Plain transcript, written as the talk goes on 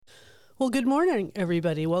Well, good morning,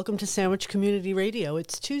 everybody. Welcome to Sandwich Community Radio.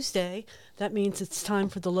 It's Tuesday. That means it's time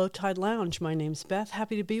for the Low Tide Lounge. My name's Beth.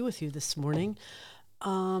 Happy to be with you this morning.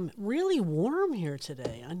 Really warm here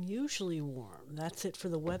today, unusually warm. That's it for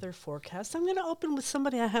the weather forecast. I'm going to open with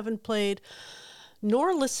somebody I haven't played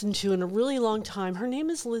nor listened to in a really long time. Her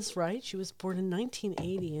name is Liz Wright. She was born in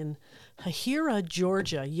 1980 in Hahira,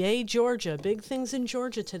 Georgia. Yay, Georgia. Big things in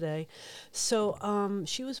Georgia today. So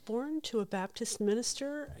she was born to a Baptist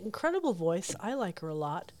minister. Incredible voice. I like her a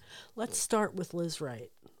lot. Let's start with Liz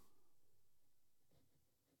Wright.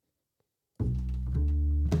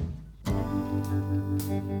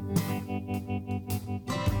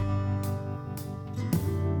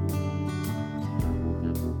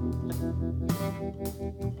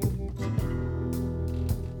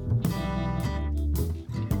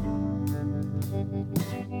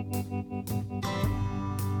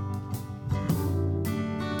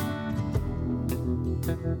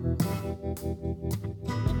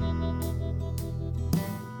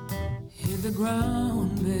 Hit the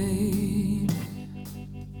ground, babe.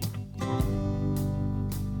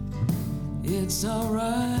 It's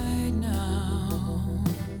alright now.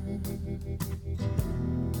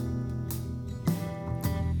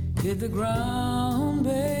 Hit the ground,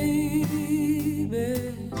 baby.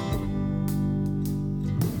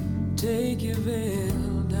 Take your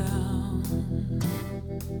veil down.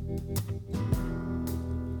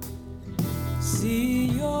 See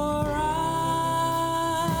your eyes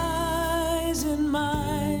in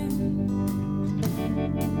mine.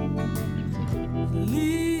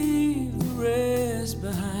 Leave the rest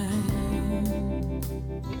behind.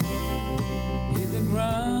 Hit the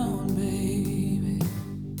ground, baby,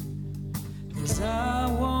 'cause I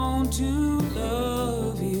want to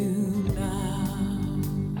love you now.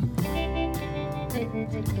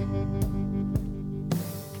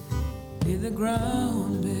 Hit the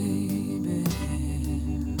ground, baby.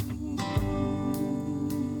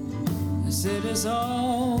 I said it's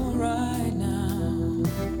all right now.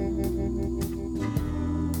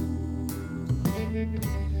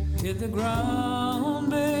 Hit the ground,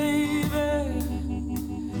 baby.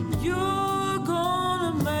 You're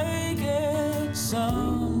gonna make it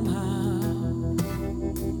somehow.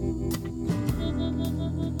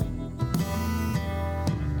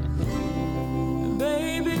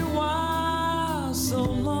 Baby, why so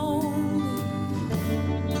lonely?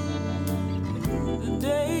 The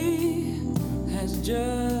day has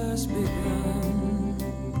just begun.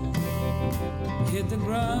 Hit the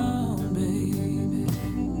ground, baby.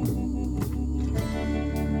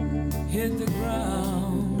 Hit the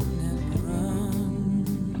ground and run.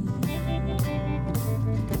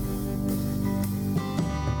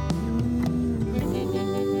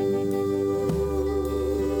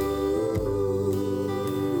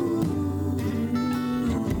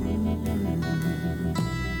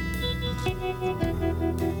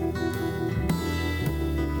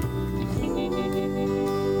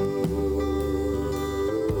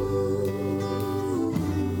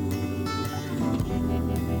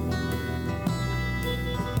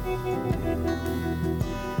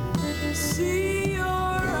 See your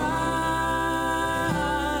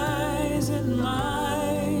eyes in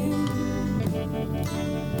mine.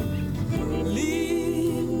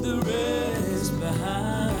 Leave the rest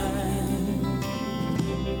behind.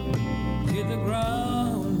 Hit the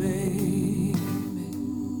ground, baby.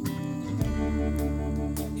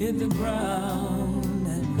 Hit the ground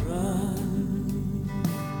and run.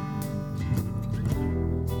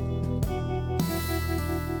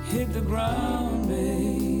 Hit the ground,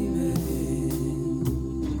 baby.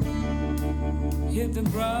 Hit the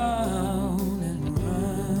ground and run.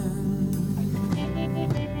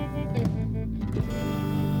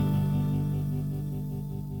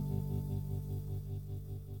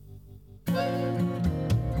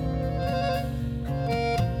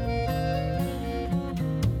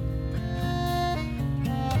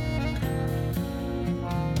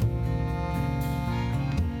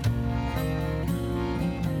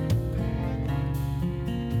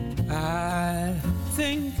 I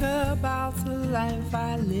think about the life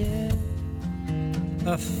I live,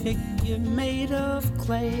 a figure made of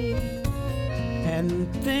clay, and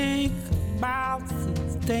think about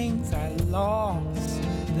the things I lost,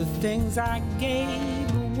 the things I gave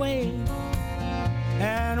away.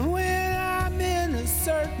 And when I'm in a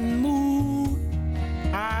certain mood,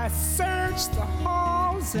 I search the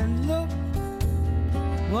halls and look.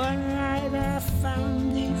 One night I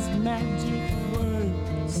found these magic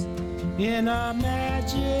words in a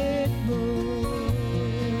magic book.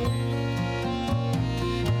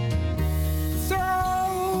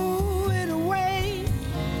 Throw it away,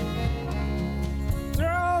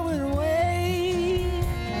 throw it away.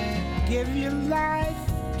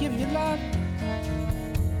 give you love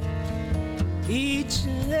each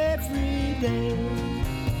and every day,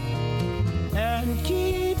 and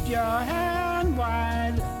keep your hand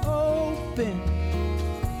wide open.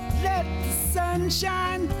 Let the sun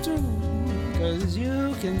shine through, 'cause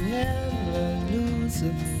you can never lose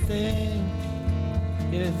a thing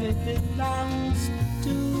if it belongs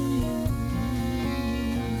to you.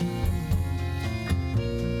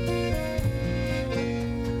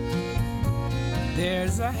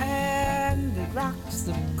 There's a hand that rocks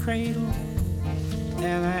the cradle,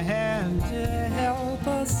 and a hand to help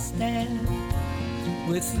us stand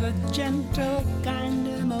with a gentle kind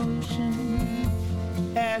of motion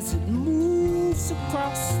as it moves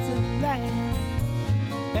across the land.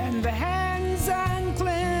 And the hands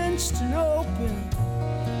unclenched and open,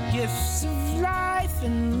 gifts of life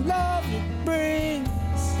and love it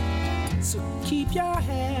brings. So keep your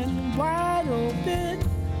hand wide open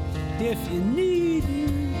if you need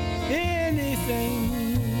anything.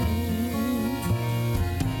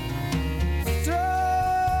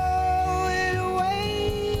 Throw it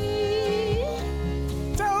away,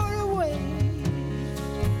 throw it away.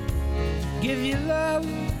 Give your love,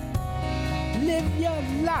 live your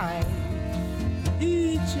life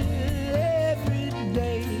each and every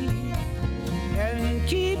day, and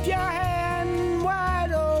keep your hand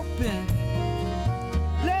wide open.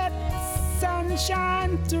 Let the sun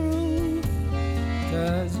shine through,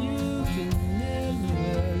 'cause you can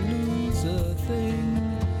never lose a thing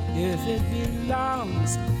if it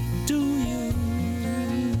belongs to you.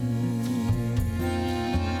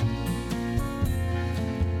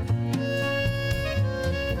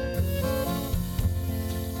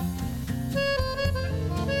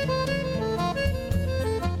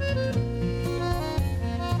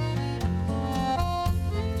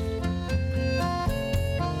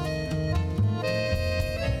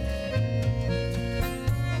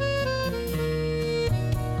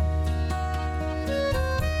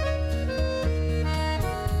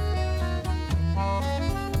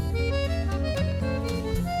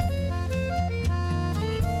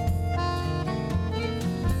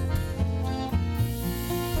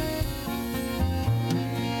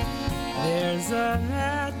 There's a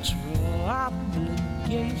natural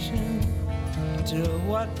obligation to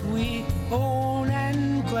what we own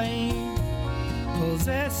and claim,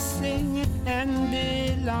 possessing and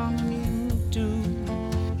belonging to,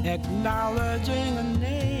 acknowledging a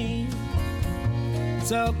name.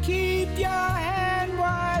 So keep your hand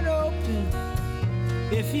wide open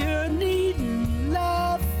if you're needing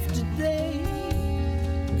love today,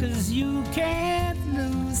 'cause you can't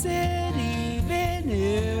lose it even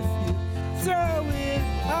if you throw it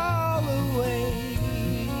all away.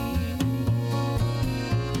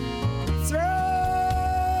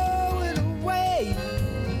 Throw it away.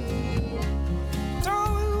 Throw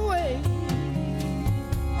it away.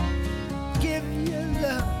 Give your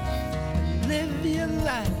love, live your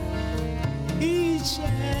life each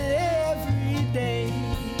and every day,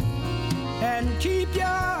 and keep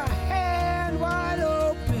your hand wide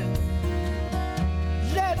open.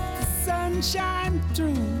 Let the sun shine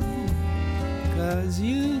through, 'cause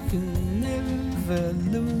you can never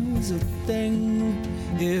lose a thing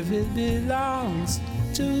if it belongs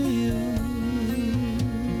to you.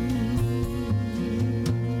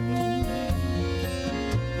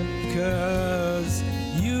 'Cause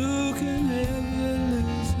you can never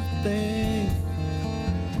lose a thing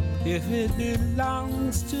if it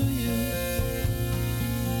belongs to you.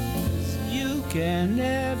 'Cause you can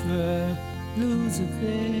never lose a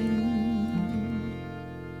thing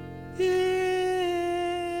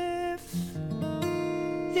if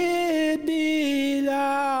it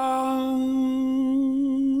belongs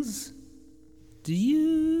to you.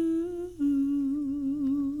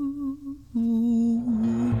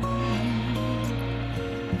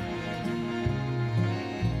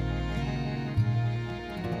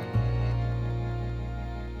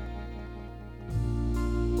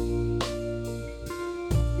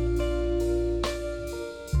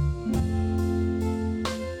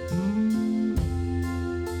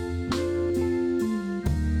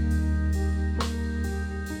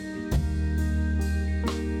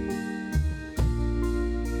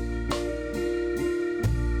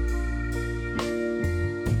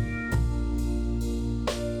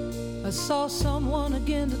 I saw someone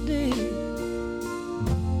again today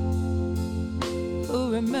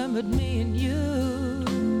who remembered me and you.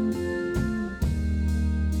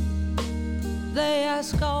 They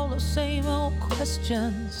ask all the same old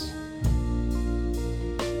questions.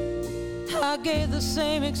 I gave the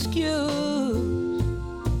same excuse.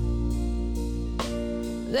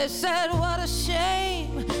 They said, what a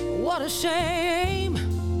shame, what a shame.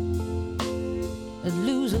 and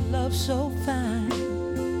lose a love so fine.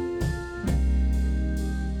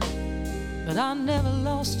 But I never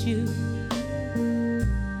lost you.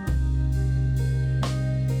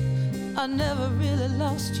 I never really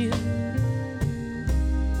lost you.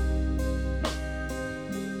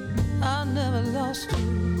 I never lost you.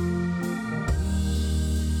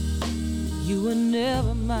 You were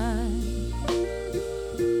never mine.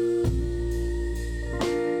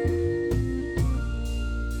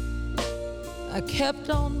 I kept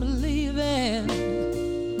on believing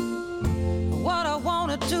what I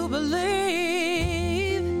wanted to believe.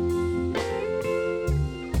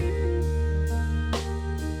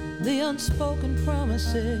 The unspoken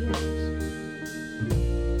promises,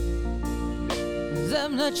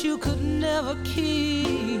 them that you could never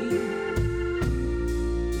keep.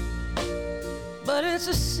 But it's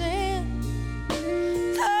a sin,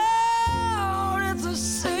 oh, it's a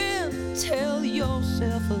sin. Tell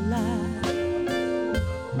yourself a lie.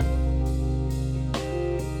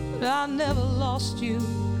 I never lost you.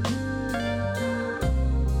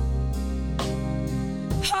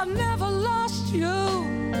 I never lost you.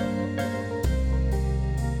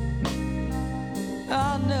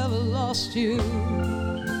 I never lost you.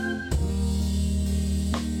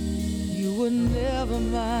 You were never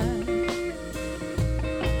mine.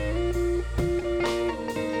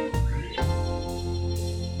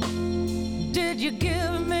 Did you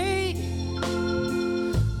give me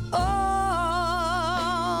all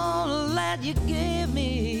that you gave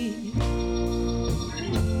me?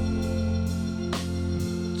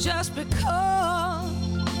 Just because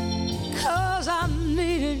I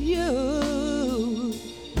needed you.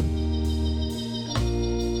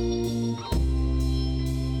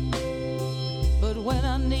 But when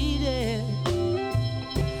I needed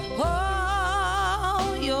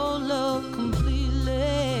all your love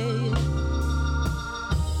completely,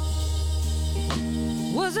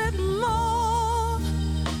 was it more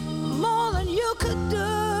than you could do?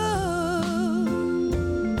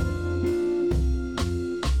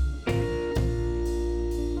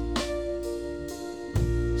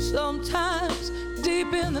 Sometimes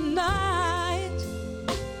deep in the night,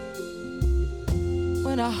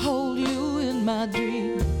 when I hold you in my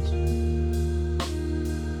dreams,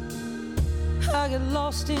 I get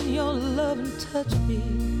lost in your love and touch me.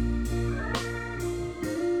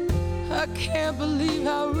 I can't believe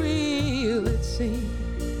how real it seems.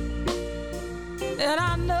 And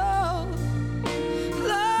I know,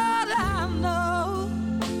 Lord, I know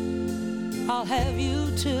I'll have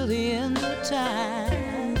you till the end of time.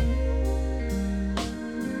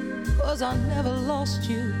 'Cause I never lost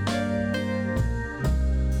you.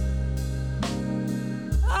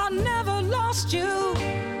 I never lost you.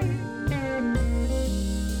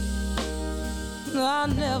 I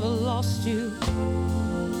never lost you.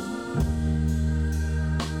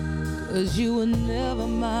 'Cause you were never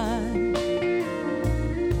mine.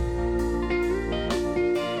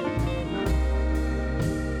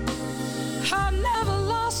 I never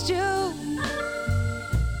lost you.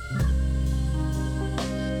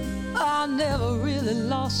 I never really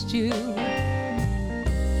lost you.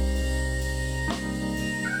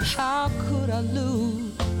 How could I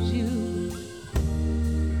lose you?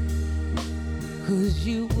 'Cause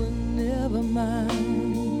you were never mine.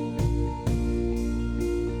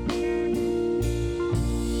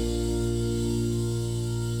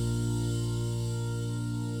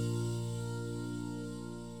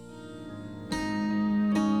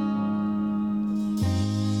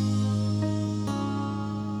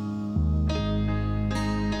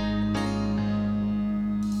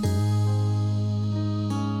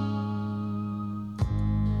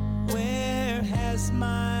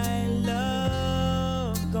 My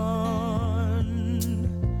love gone?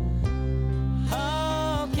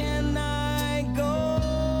 How can I go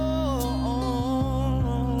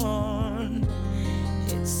on?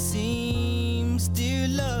 It seems dear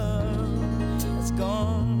love has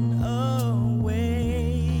gone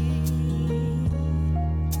away.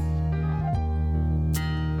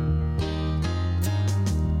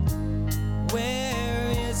 Where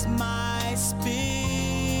is my spirit?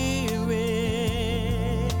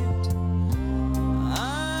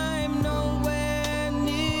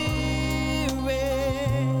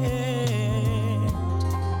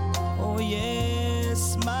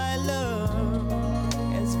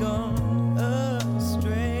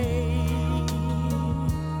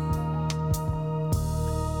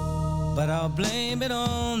 But I'll blame it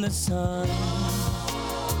on the sun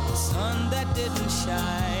that didn't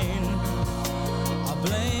shine. I'll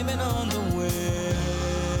blame it on the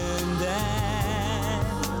wind and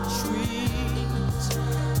the trees.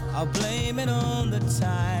 I'll blame it on the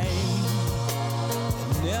time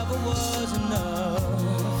never was enough.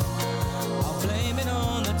 I'll blame it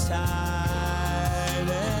on the tide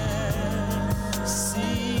and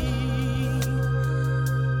sea,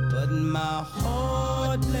 but my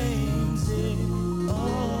heart blames it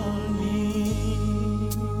on me.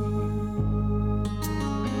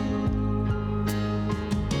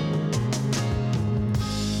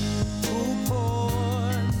 Who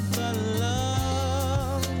poured the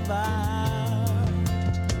love out?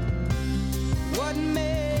 What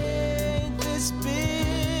made this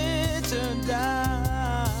bitter doubt?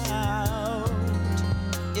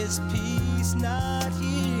 Is peace not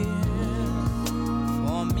here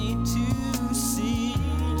for me to see?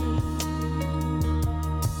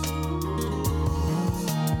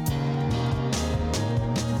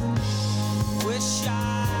 Wish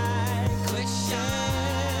I could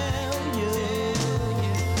tell you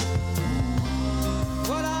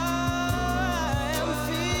what I am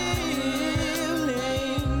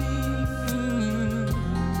feeling,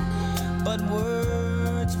 but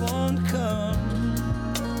words won't come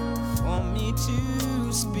for me to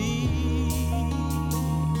speak.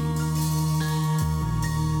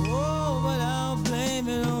 Oh, but I'll blame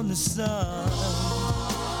it on the sun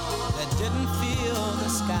that didn't feel the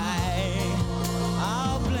sky.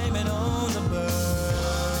 I'll blame it on the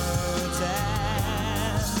birds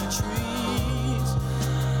and the trees.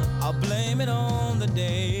 I'll blame it on the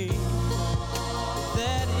day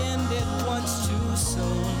that ended once too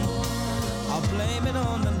soon. I'll blame it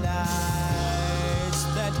on the nights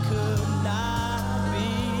that could not be,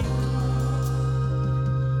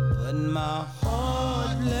 but my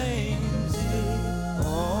heart blames it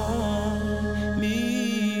on me.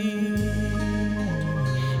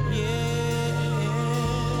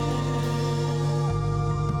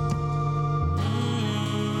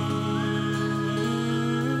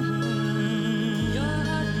 Your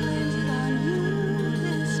heart blames it on you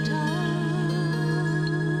this time.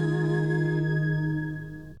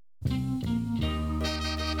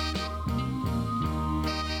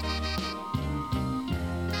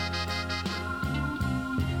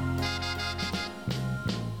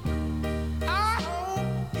 I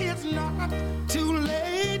hope it's not too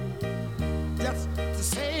late just to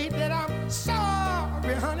say that I'm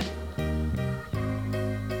sorry, honey.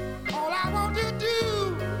 All I want to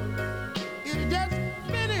do is just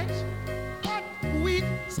finish what we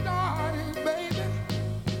started, baby.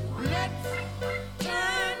 Let's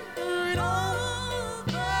turn it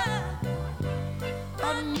over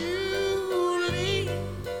a new leaf,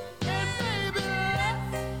 and baby,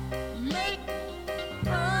 let's make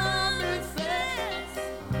promises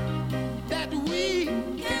that we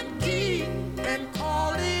can keep and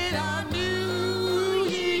call it our New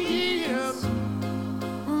Year's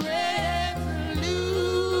resolution.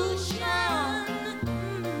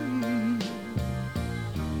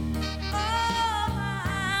 Oh,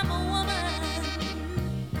 I'm a woman,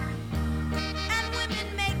 and women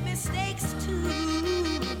make mistakes too.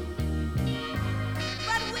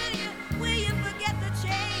 But will you forget the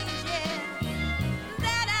changes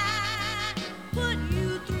that I put you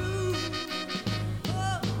through?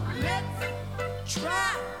 Oh, Let's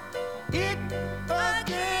try it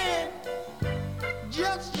again,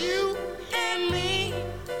 just you and me,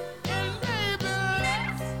 and baby,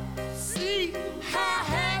 let's see how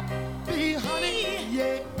happy, honey,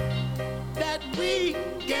 yeah, that we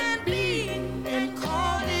can be and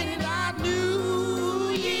call it our New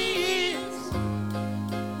Year's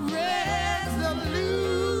resolution.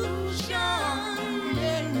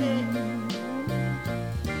 Yeah,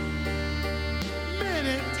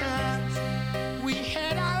 many times we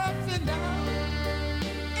had our ups and downs.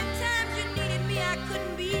 in times you needed me, I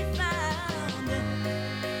couldn't be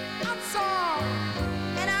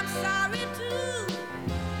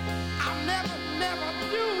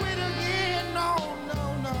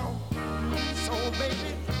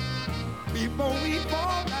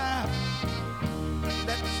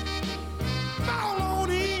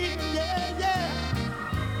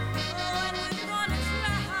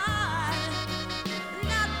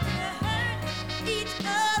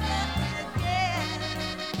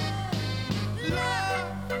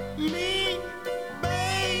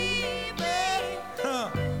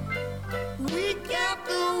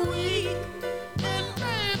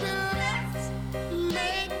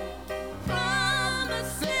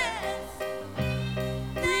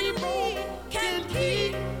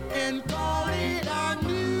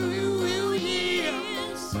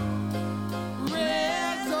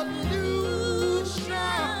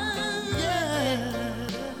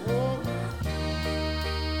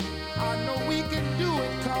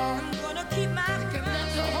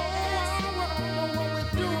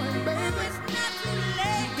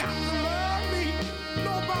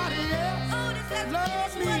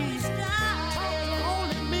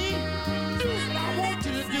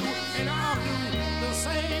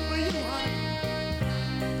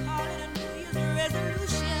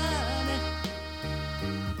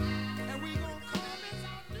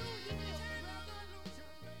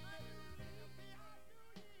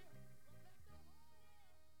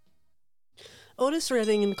Otis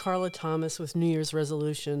Redding and Carla Thomas with New Year's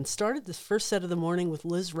Resolution. Started the first set of the morning with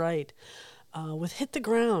Liz Wright with Hit the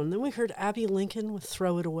Ground. Then we heard Abby Lincoln with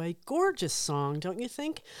Throw It Away. Gorgeous song, don't you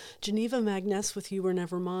think? Geneva Magness with You Were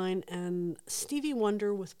Never Mine. And Stevie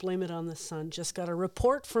Wonder with Blame It on the Sun. Just got a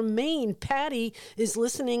report from Maine. Patty is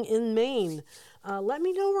listening in Maine. Let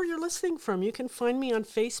me know where you're listening from. You can find me on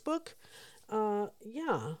Facebook.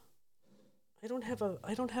 Yeah. I don't have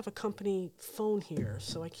a company phone here,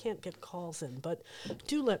 so I can't get calls in, but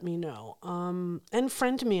do let me know. And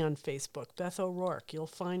friend me on Facebook, Beth O'Rourke. You'll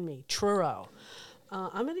find me. Truro.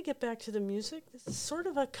 I'm going to get back to the music. This is sort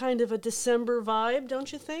of a kind of a December vibe,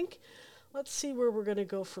 don't you think? Let's see where we're going to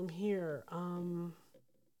go from here.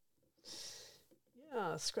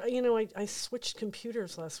 I switched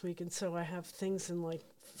computers last week, and so I have things in like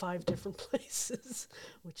 5 different places,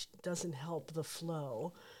 which doesn't help the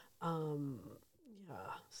flow.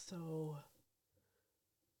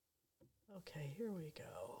 Okay, here we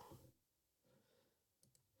go.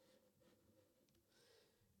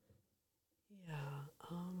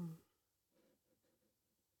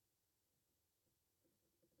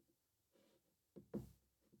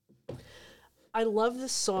 I love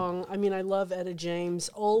this song. I mean, I love Etta James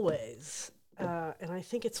always. And I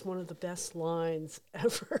think it's one of the best lines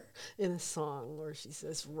ever in a song where she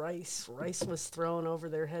says, rice was thrown over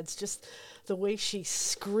their heads. Just the way she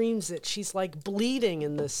screams it. She's like bleeding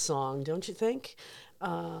in this song, don't you think?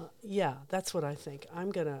 Yeah, that's what I think.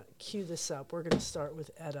 I'm going to cue this up. We're going to start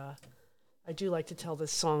with Etta. I do like to tell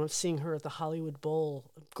this song of seeing her at the Hollywood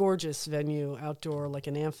Bowl, a gorgeous venue outdoor, like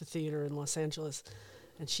an amphitheater in Los Angeles.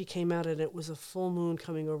 And she came out and it was a full moon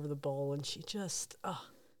coming over the bowl, and she just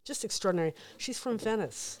extraordinary. She's from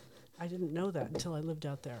Venice. I didn't know that until I lived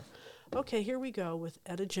out there. Okay, here we go with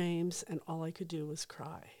Etta James, and All I Could Do Was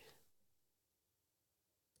Cry.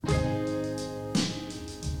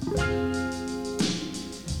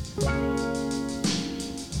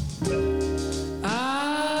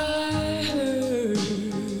 I heard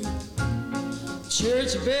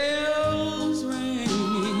church bells ring.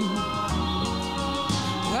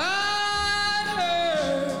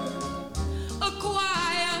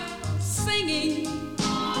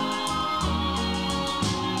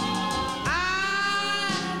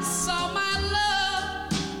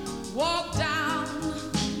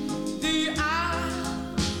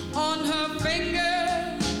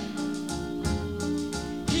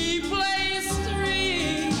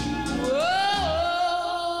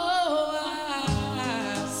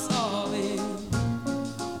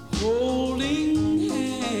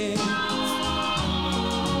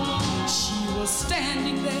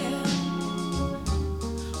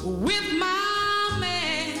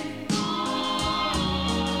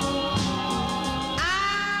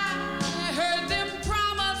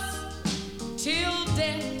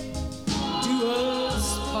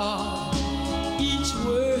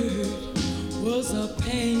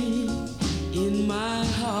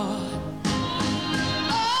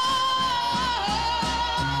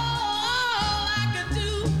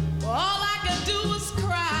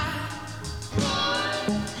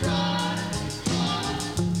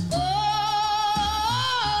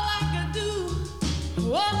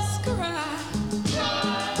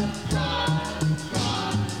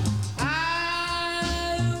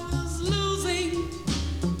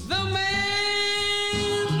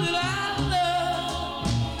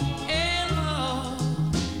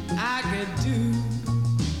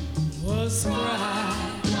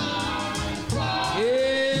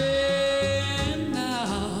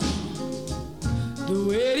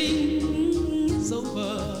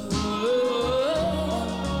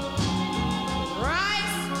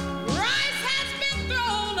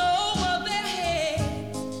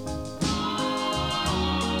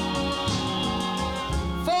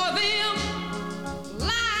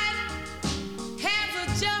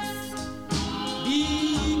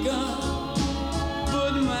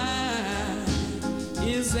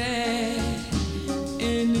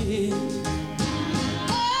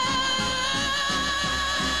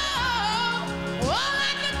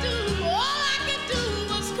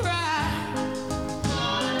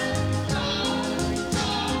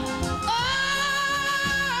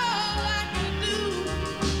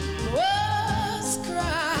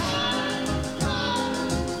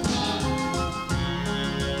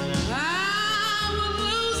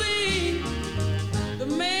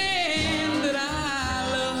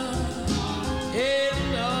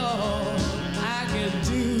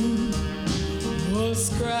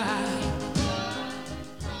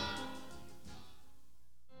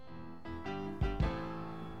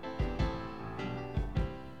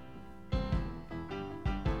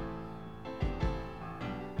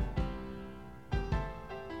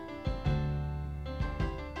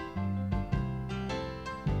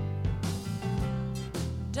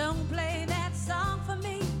 Don't play that song for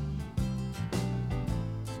me,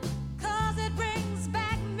 'cause it brings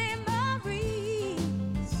back memories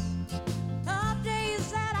of days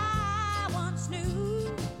that I once knew,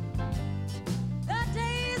 the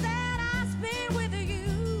days that I spent with you.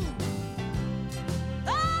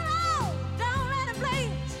 Oh no, don't let it play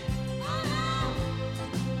it. Oh no,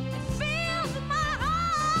 it fills my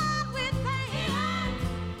heart with pain.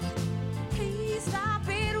 Please stop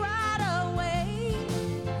it right away.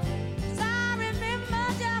 'Cause I remember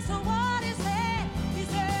just what he said. He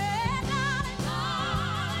said, darling,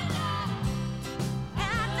 darling,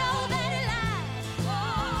 and I know that he lied.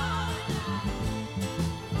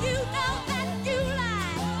 You know that you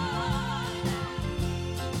lied.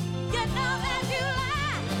 You know that you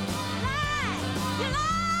lied. You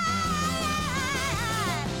lied.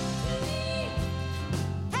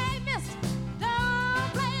 Hey, mister, don't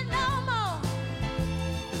play it no more.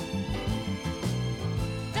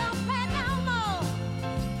 Don't play it no more.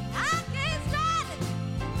 I can't stand it.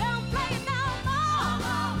 Don't play it no more.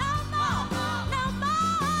 No more. No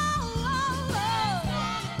more.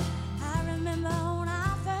 I remember on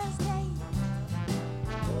our first date,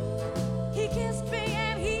 he kissed me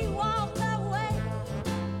and he walked away.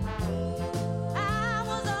 I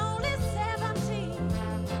was only 17.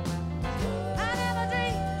 I never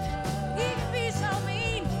dreamed he could be so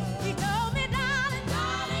mean. He told me, darling,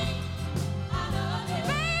 darling, I love you.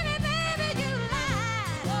 Baby, baby, you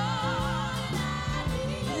lied.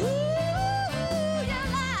 Ooh, you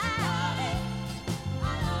lied.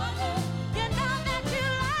 I love you. You know that you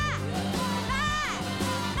lied. Lied.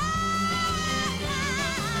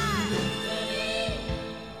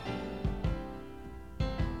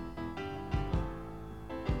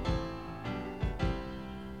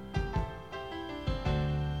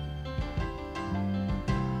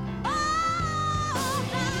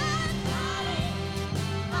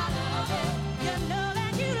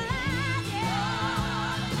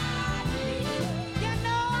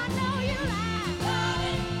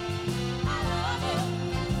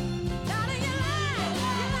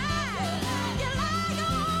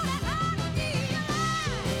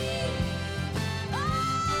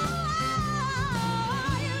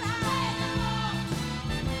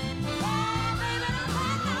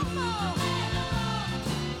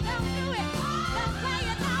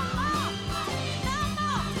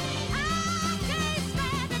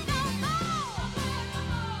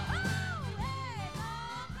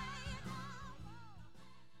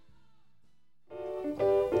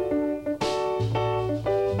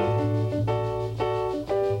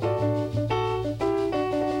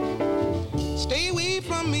 Stay away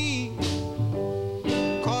from me,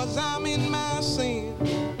 'cause I'm in my sin.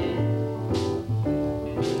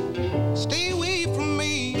 Stay away from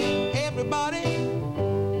me, everybody,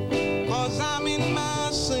 'cause I'm in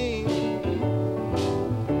my sin.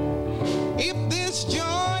 If this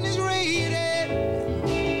joint is rated,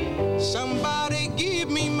 somebody give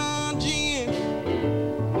me my gin.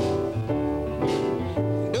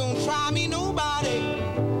 Don't try me, nobody,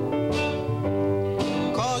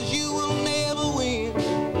 'cause you will never win.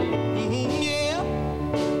 Yeah.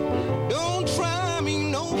 Don't try me,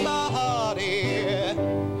 nobody,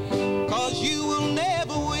 'cause you will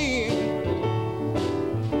never win.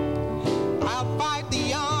 I'll fight the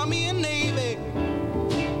Army and Navy.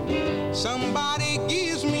 Somebody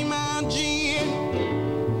gives me my gin.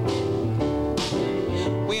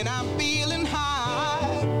 When I'm feeling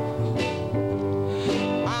high,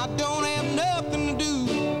 I don't have nothing to do.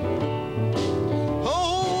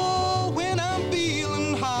 Oh, when I'm feeling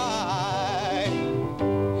high,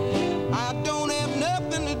 I don't have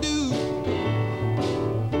nothing to do.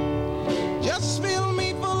 Just fill me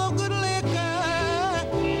full of good liquor.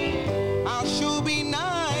 I'll sure be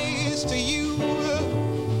nice to you.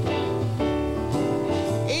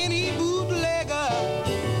 Any bootlegger,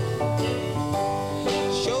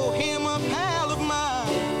 show him a pal of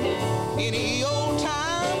mine. Any old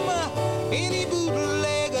time, any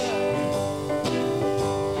bootlegger,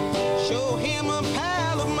 show him a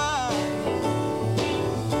pal of mine.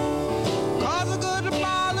 'Cause a good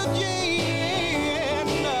bottle of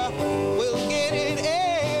gin will get it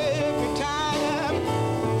every time.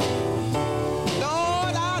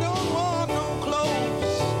 Lord, I don't want no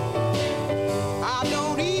clothes. I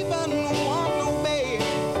don't even want no bed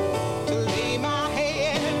to lay my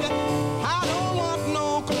head. I don't want no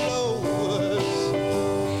clothes.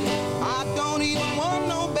 I don't even want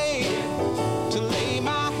no bed to lay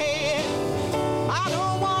my head. I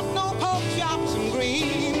don't want no pork chops and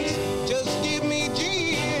greens. Just give me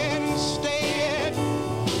gin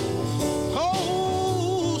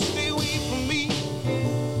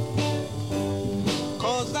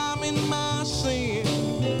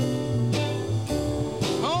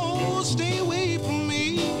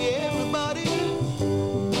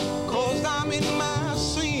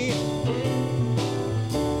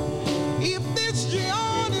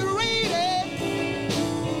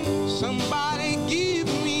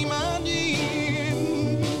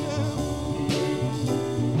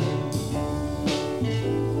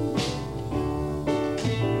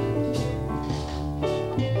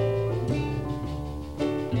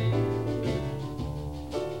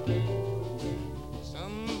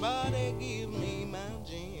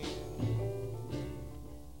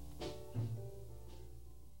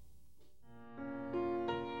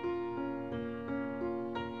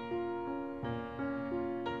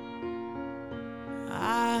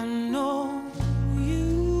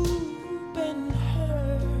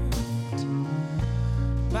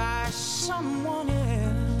someone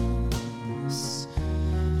else.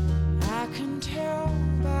 I can tell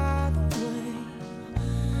by the way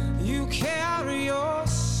you carry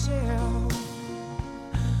yourself.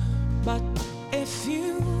 But if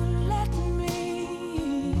you let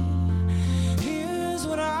me, here's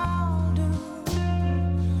what I'll do.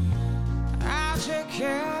 I'll take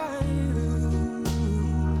care of you.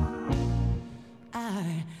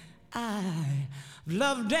 I've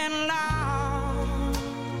loved and lost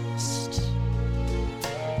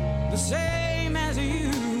the same as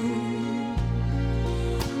you.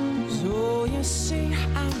 So you see,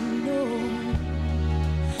 I know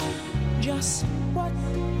just what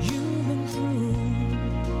you've been through.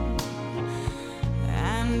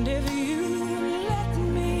 And if you let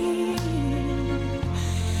me,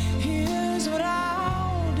 here's what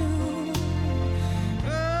I'll do.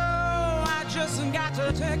 Oh, I just got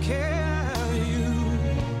to take care of you.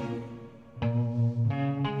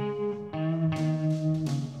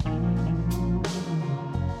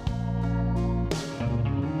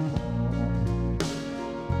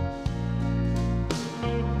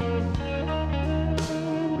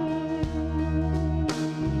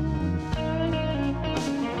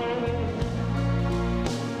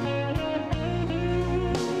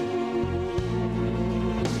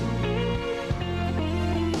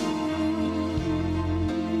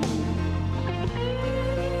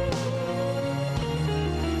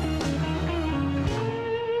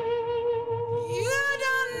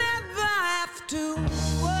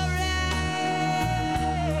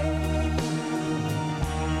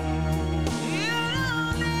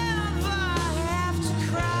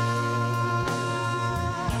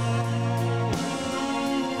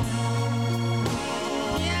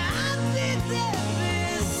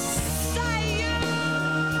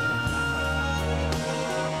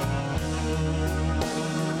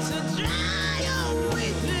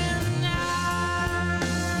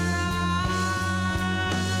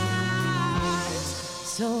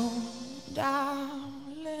 So,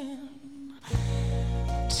 darling,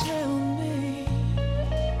 tell me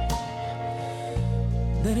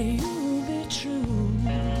that you'll be true.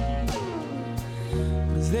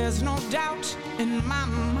 'Cause there's no doubt in my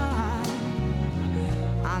mind.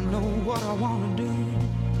 I know what I want to do.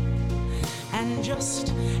 And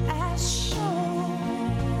just as sure,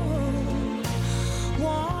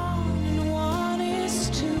 one and one is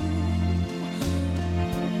two.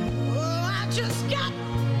 Oh,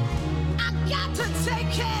 I got to take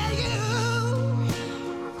care of you.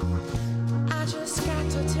 I just got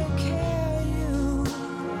to take care of you.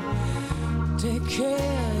 Take care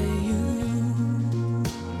of you.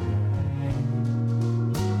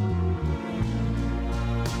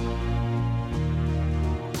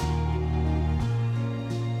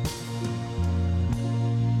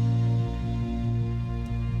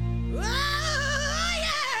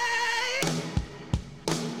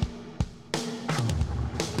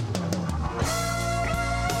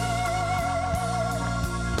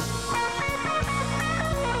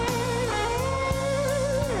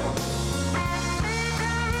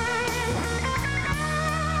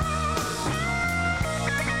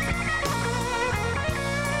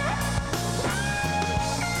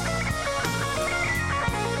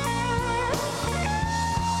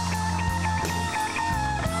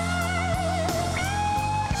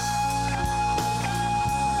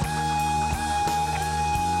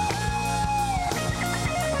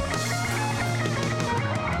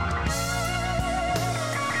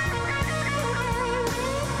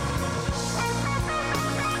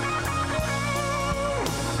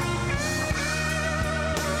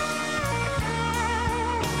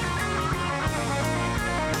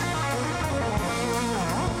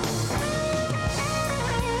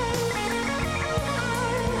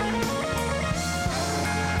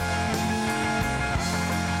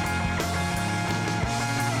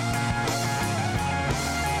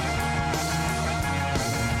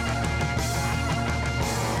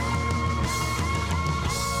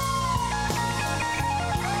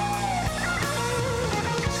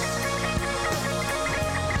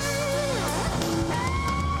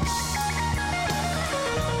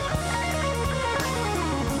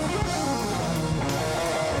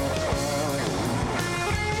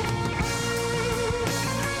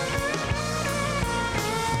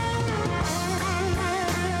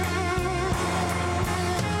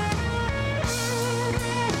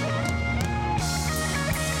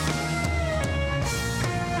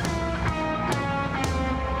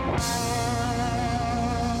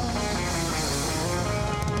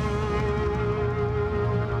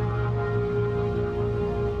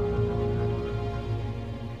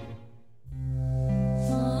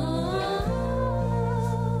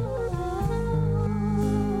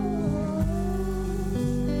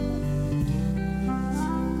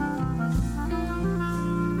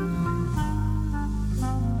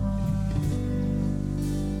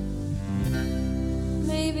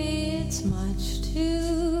 it's much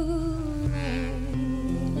too late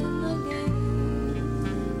in the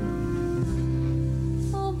game.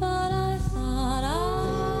 Oh, but I thought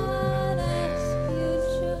I'd ask you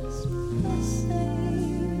just the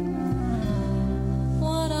same.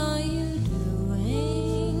 What are you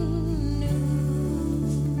doing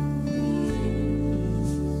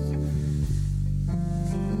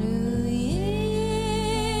New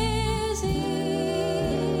Year's Eve?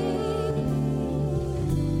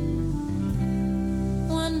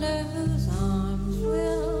 Wonder whose arms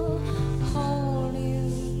will hold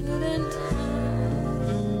you good and tight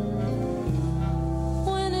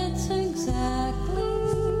when it's exactly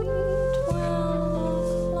 12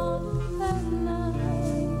 o'clock at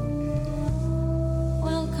night.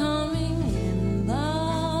 Welcoming in the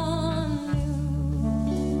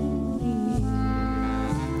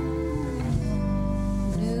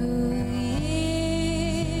New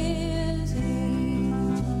Year's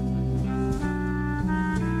Eve.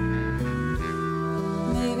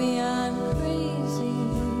 Maybe I'm crazy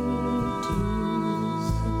to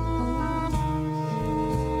suppose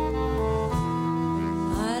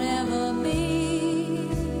I'd ever be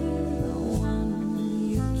the one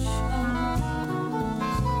you chose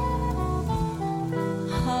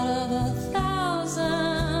out of 1,000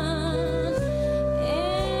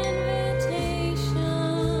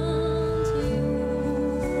 invitations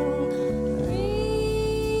you'll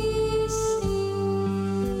receive.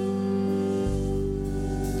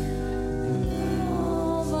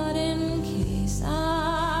 Oh, but in case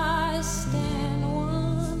I stand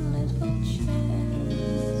one little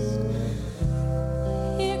chance,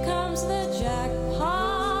 here comes the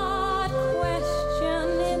jackpot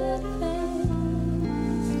question in advance.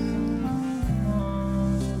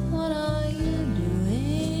 What are you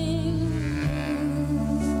doing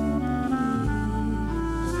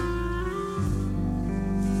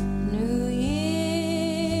New Year's Eve?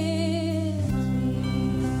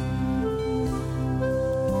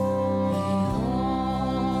 May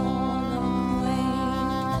all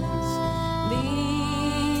acquaintance be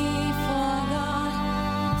forgot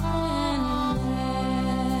and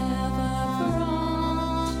never brought to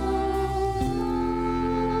mind.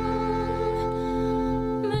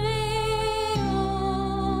 May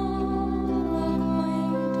all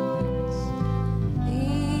acquaintance be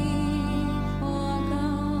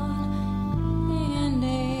forgot in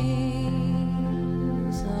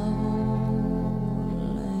days of old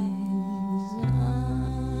lang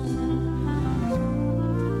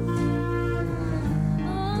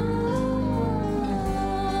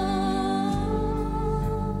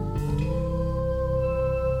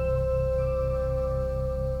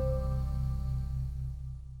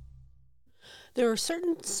There are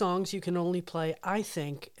certain songs you can only play, I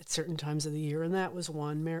think, at certain times of the year, and that was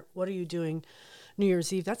one. What Are You Doing New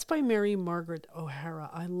Year's Eve? That's by Mary Margaret O'Hara.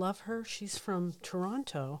 I love her. She's from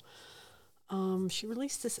Toronto. She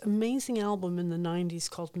released this amazing album in the 90s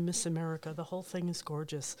called Miss America. The whole thing is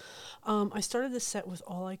gorgeous. I started the set with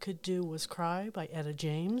All I Could Do Was Cry by Etta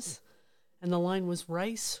James, and the line was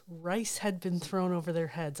rice had been thrown over their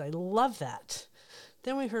heads. I love that.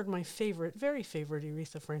 Then we heard my favorite, very favorite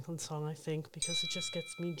Aretha Franklin song, I think, because it just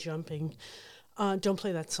gets me jumping. Don't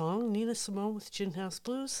Play That Song, Nina Simone with Gin House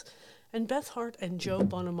Blues, and Beth Hart and Joe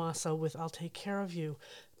Bonamassa with I'll Take Care of You.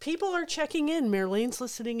 People are checking in. Marlene's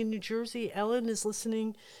listening in New Jersey. Ellen is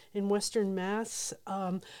listening in Western Mass.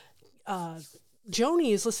 Joni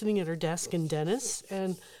is listening at her desk in Dennis.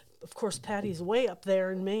 And, of course, Patty's way up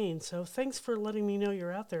there in Maine. So thanks for letting me know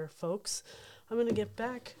you're out there, folks. I'm going to get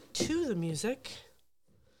back to the music.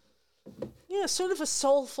 Yeah, sort of a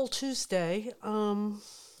soulful Tuesday. Trying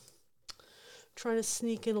to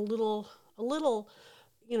sneak in a little,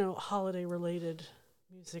 holiday-related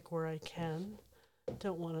music where I can.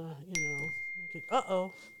 Don't want to, make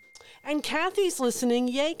it. And Kathy's listening.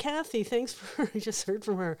 Yay, Kathy! Thanks for. I just heard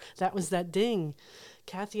from her. That was that ding,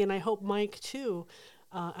 Kathy, and I hope Mike too,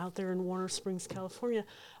 out there in Warner Springs, California.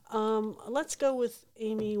 Let's go with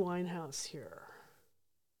Amy Winehouse here.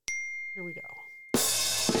 Here we go.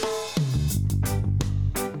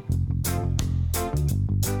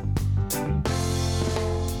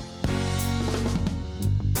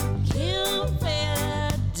 You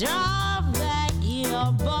better drop that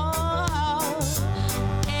your ball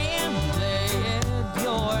and let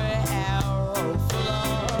your arrow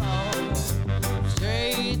flow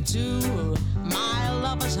straight to my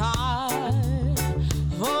lover's heart.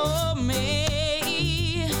 For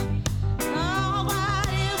me,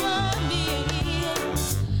 nobody but me.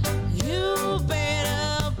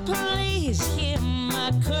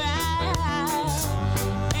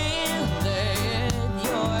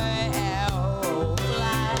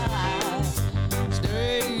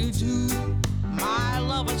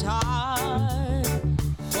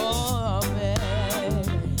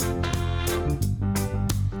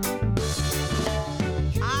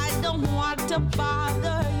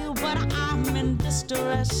 in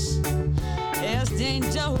distress. There's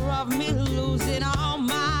danger of me losing all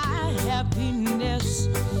my happiness.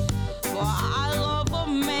 For I love a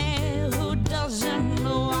man who doesn't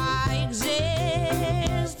know I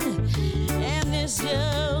exist, and this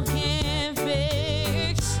love can't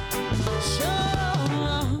fix.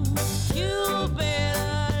 Sure, you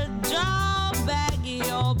better draw back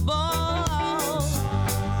your bow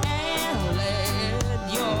and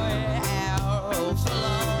let your arrow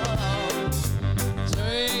flow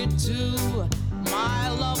straight to my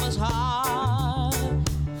lover's heart.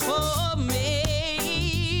 For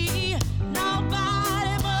me,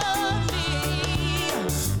 nobody but me.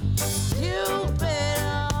 You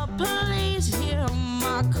better please hear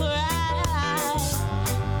my cry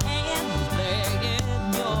and let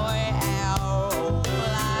your arrow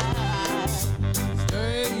fly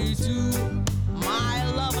straight to my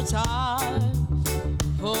lover's heart.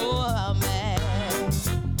 For me.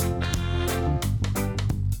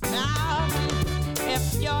 Now, if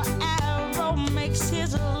your arrow makes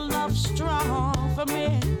his love strong for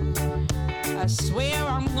me, I swear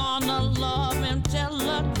I'm gonna love him till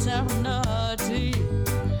eternity.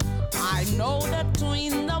 I know that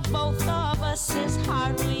between the both of us is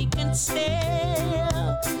hard we can stay.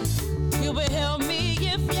 You will help me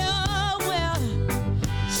if you will.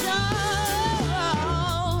 So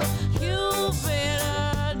you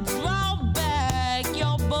better draw back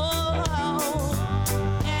your bow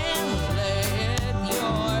and let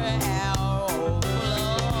your arrow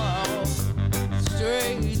flow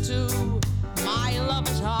straight to my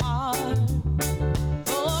lover's heart.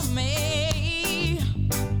 For me,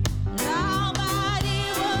 nobody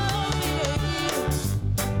but me.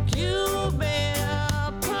 You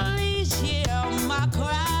better please hear my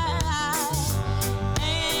cry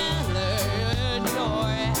and let your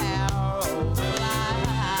arrow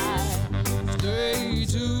fly straight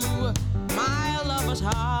to my lover's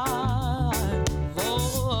heart. For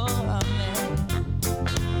me.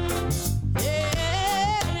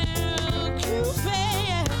 Yeah,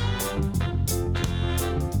 Cupid.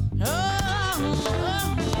 Oh,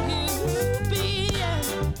 Cupid.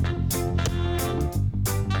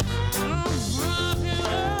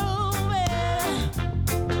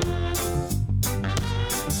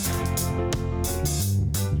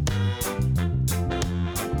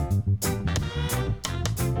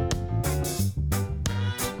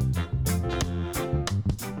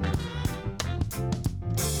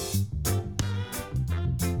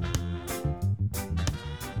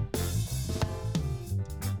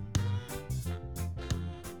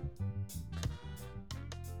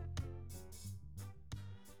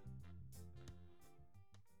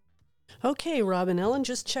 Okay, Robin Ellen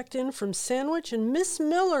just checked in from Sandwich, and Miss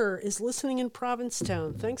Miller is listening in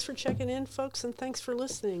Provincetown. Thanks for checking in, folks, and thanks for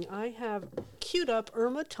listening. I have queued up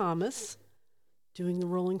Irma Thomas doing the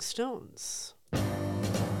Rolling Stones.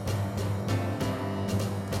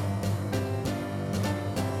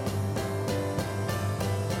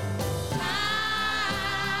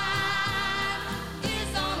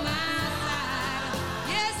 Is on my side.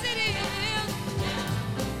 Yes, it is.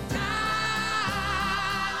 Time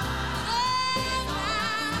on my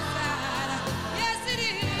side. Yes, it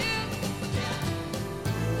is.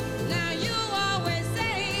 Now you always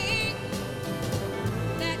say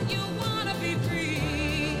that you wanna be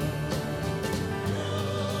free.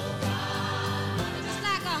 Just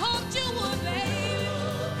like I hoped you would, baby.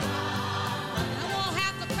 I won't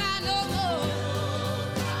have to cry no more.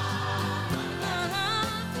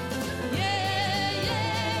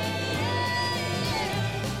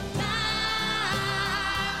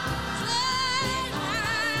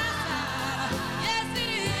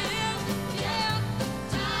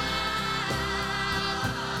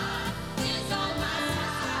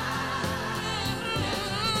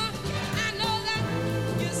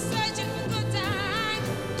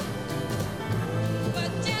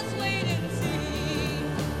 Just wait and see.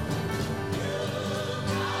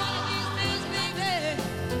 One of these days, baby.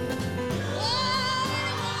 Oh,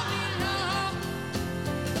 it won't be long.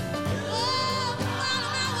 Oh, all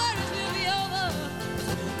of my worries will be over.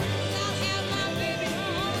 I'll have my baby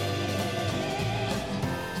home.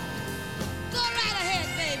 Go right ahead,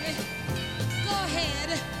 baby. Go ahead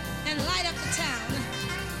and light up the town.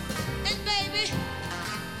 And baby,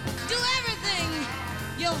 do everything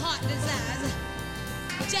your heart desires.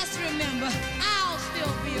 Just remember, I'll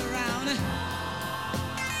still be around. And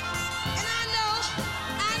I know,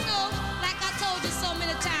 like I told you so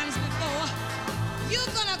many times before, you're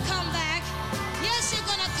gonna come back. Yes, you're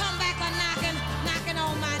gonna come back a knocking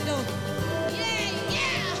on my door. Yeah,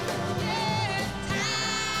 yeah, yeah.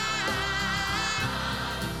 Time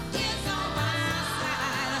is on my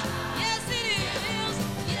side. Yes, it is.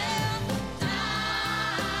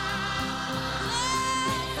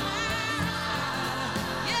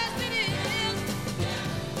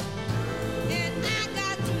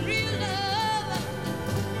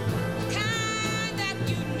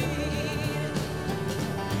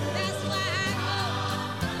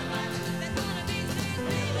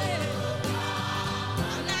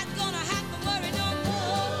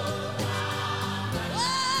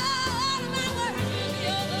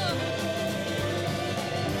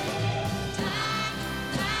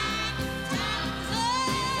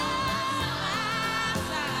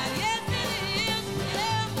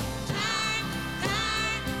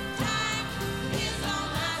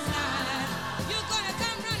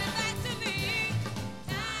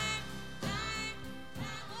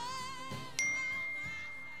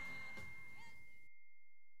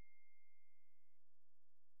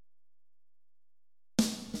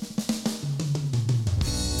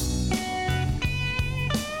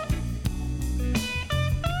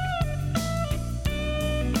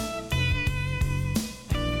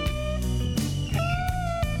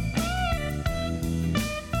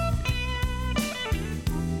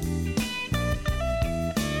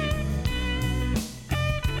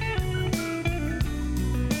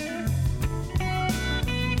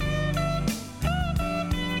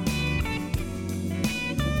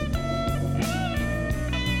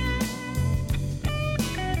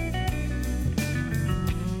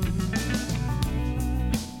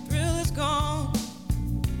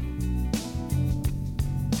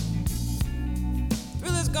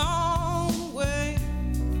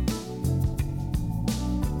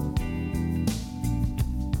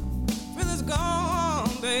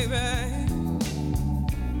 baby.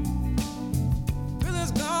 Thrill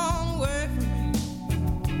is gone away from me.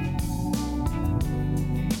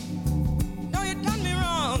 No, you done me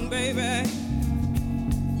wrong, baby.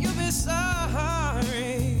 You'll be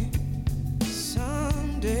sorry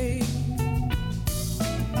someday.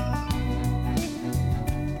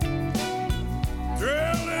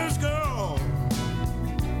 Thrill is gone.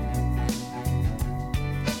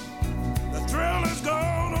 The thrill is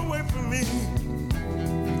gone away from me.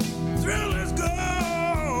 Thrill is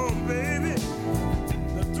gone, baby.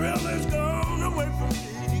 The thrill is gone away from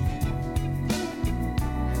me.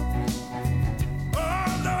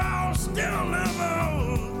 Oh, no, I'll still live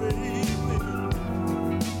on, baby.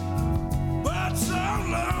 But so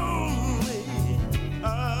lonely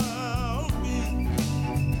I'll be.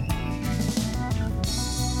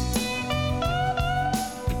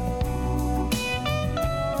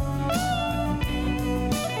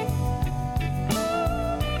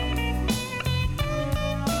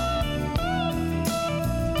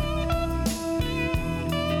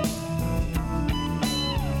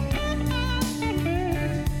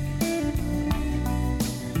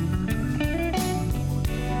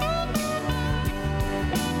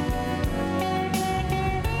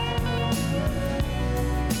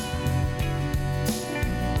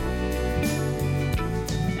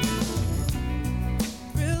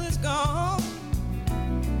 Thrill is gone.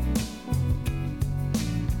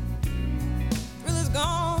 Thrill is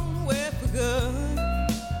gone away for good.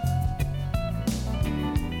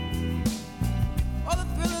 Oh, the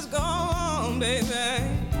thrill is gone, baby.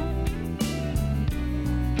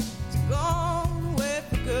 It's gone away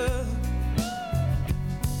for good.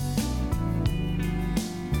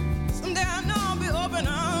 Someday I know I'll be open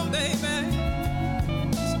armed, baby.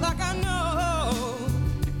 It's like I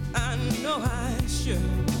know I should.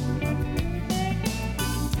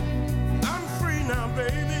 I'm free now,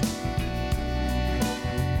 baby.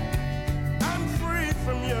 I'm free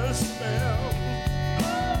from your spell.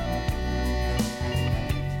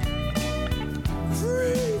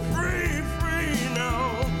 Free, free, free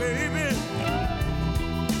now, baby.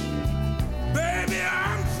 Baby,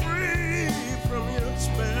 I'm free from your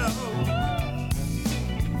spell.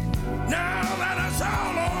 Now that it's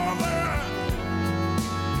all over,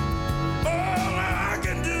 all I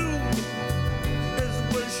can do is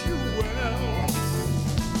wish you well.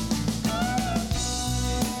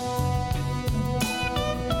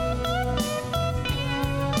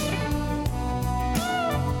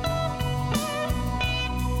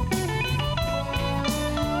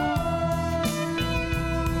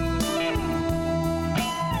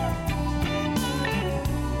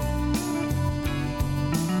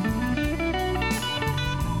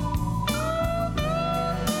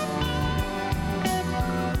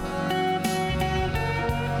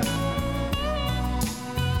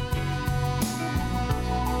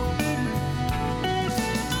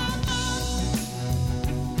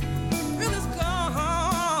 Thrill is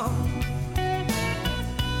gone.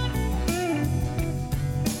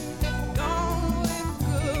 Gone away for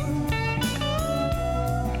good.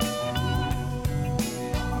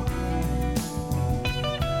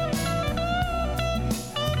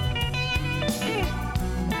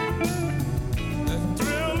 The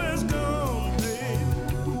thrill is gone, baby.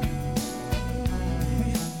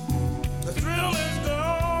 The thrill is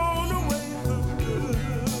gone away for good.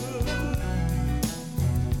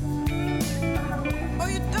 Oh,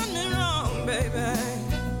 you done me wrong, baby.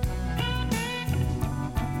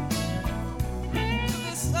 You'll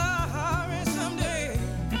be sorry someday.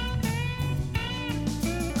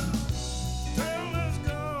 Thrill is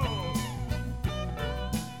gone.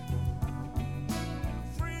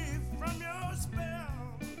 Free from your spell.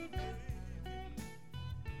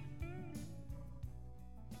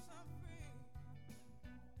 I'm free.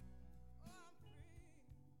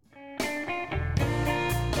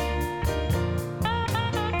 Oh,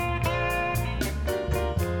 I'm free.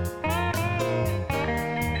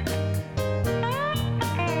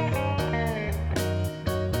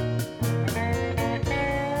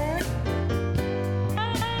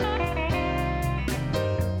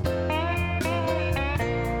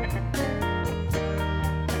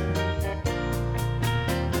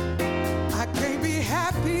 I can't be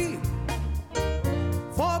happy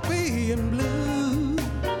for being blue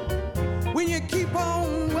when you keep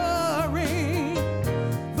on worrying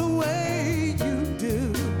the way you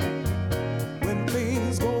do. When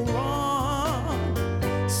things go wrong,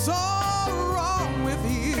 so wrong with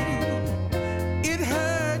you, it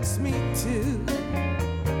hurts me too.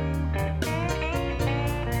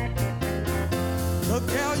 The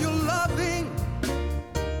girl you're loving,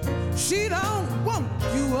 she don't want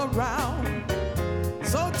you around.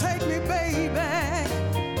 So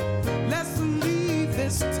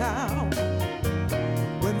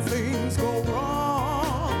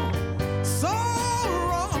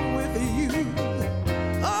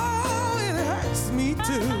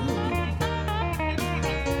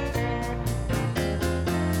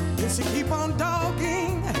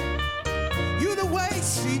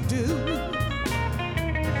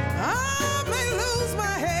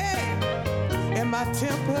my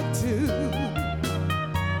temper too.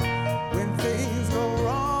 When things go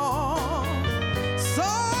wrong, so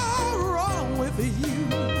wrong with you,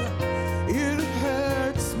 it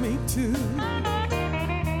hurts me too.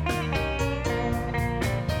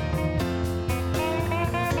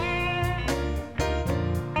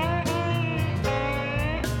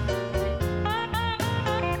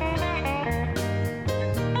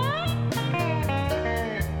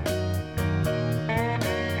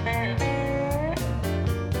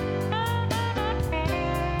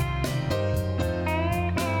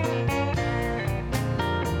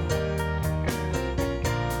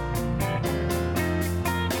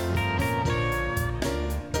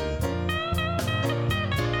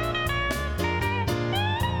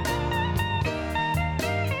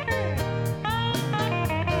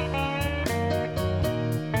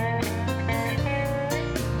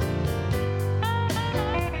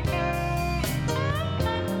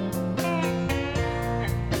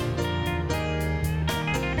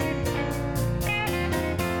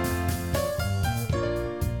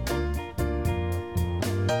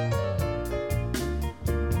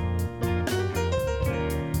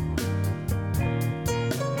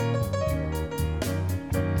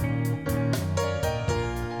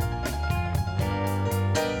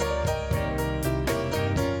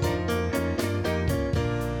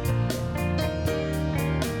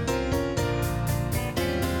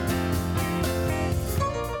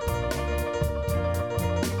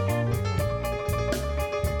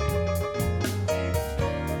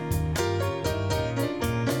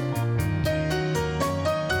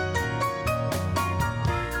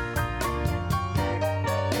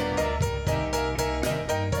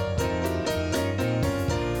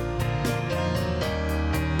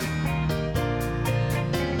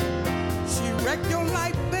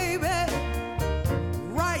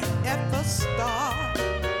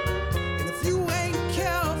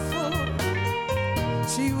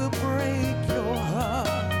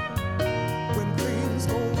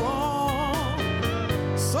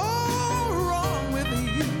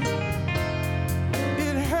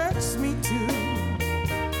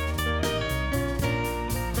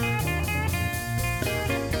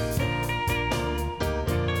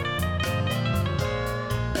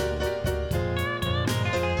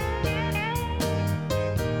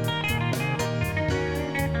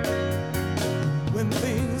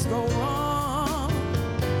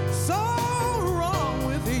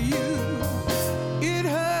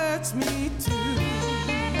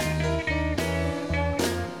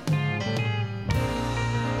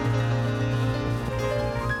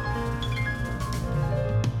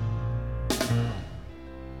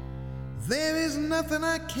 Nothing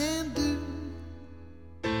I can do,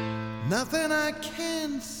 nothing I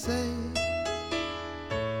can say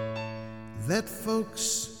that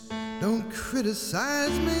folks don't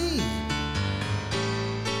criticize me.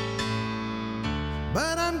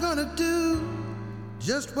 But I'm gonna do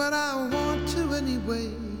just what I want to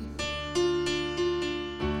anyway.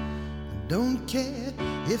 Don't care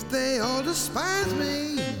if they all despise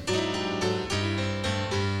me.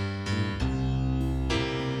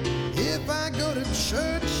 If I go to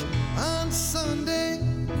church on Sunday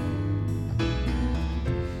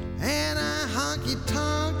and I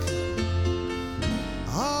honky-tonk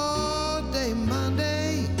all day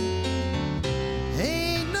Monday,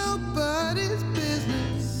 ain't nobody's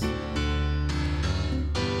business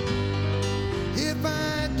if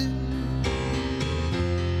I do.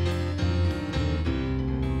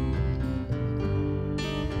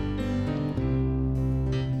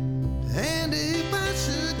 And if I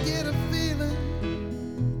should get a feeling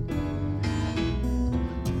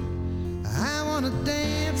I wanna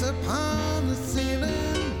dance upon the ceiling,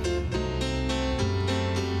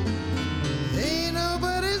 ain't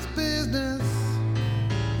nobody's business.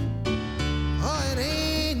 Oh, it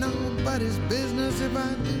ain't nobody's business if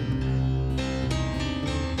I do.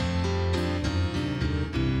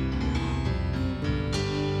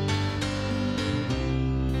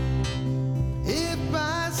 If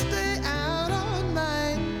I stay out all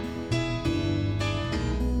night,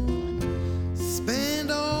 spend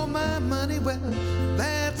all my money, well,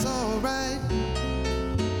 that's alright.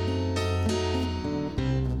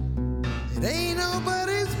 It ain't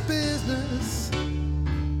nobody's business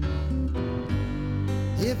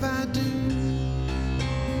if I do.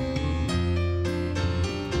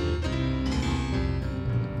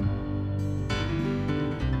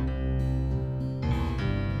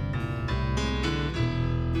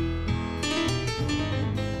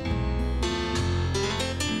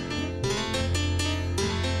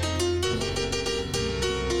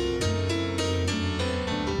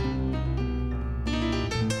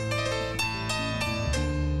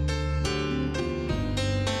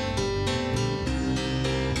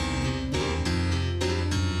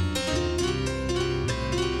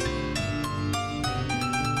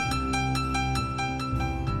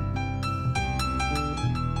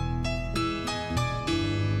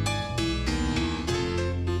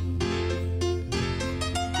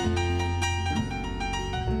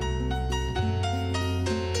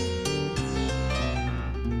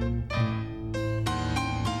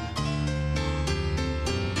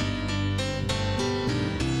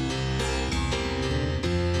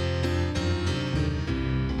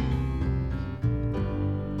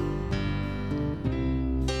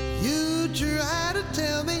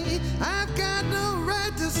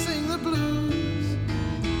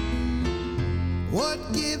 What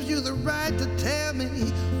gives you the right to tell me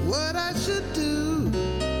what I should do?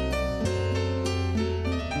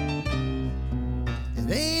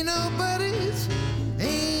 It ain't nobody's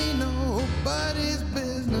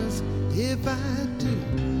business if I do.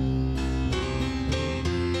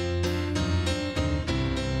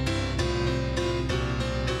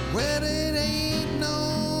 Well, it ain't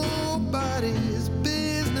nobody's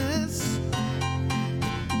business.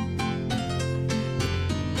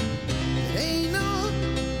 It ain't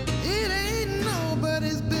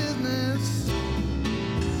nobody's business.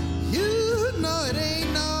 You know it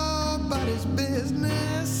ain't nobody's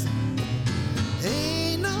business.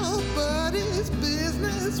 Ain't nobody's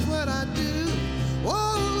business what I do.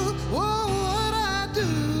 Whoa, whoa, what I do.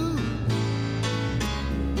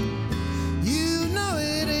 You know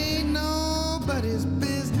it ain't nobody's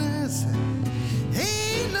business.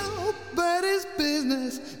 Ain't nobody's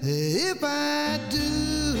business if I do.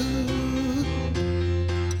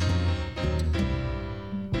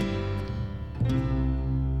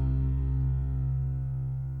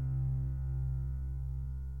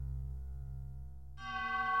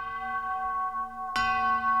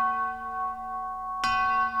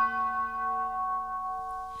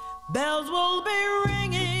 Bells will be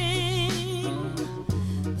ringing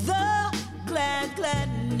the glad, glad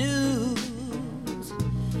news.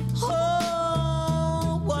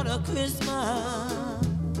 Oh, what a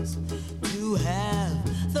Christmas to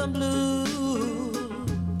have the blues.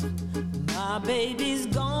 My baby's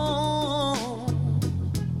gone.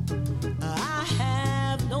 I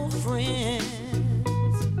have no friends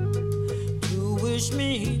to wish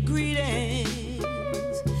me greetings.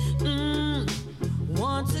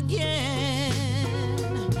 Once again,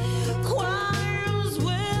 choirs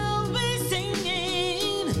will be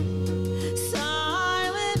singing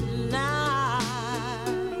Silent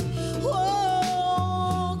Night.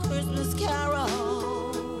 Oh, Christmas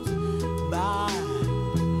carols by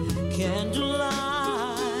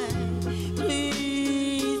candlelight.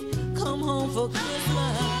 Please come home for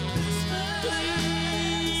Christmas.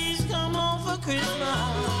 Please come home for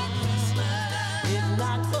Christmas. If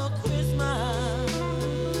not for Christmas,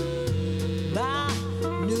 by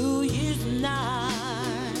New Year's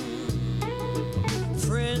night,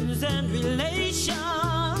 friends and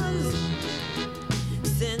relations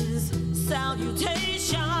sends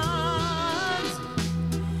salutations,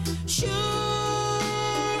 sure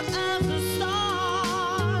as the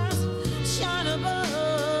stars shine above.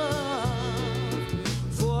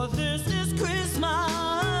 For this is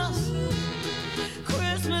Christmas,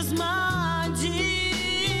 Christmas, my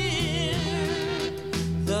dear,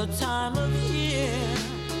 the time of year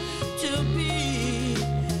to be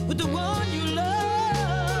with the one you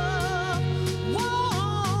love.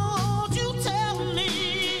 Won't you tell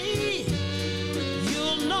me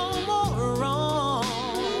you'll no more wrong?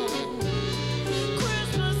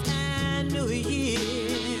 Christmas and New Year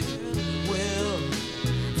will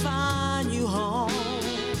find you home.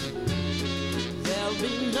 There'll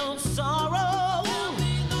be no sorrow,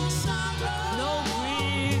 no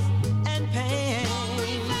grief and pain.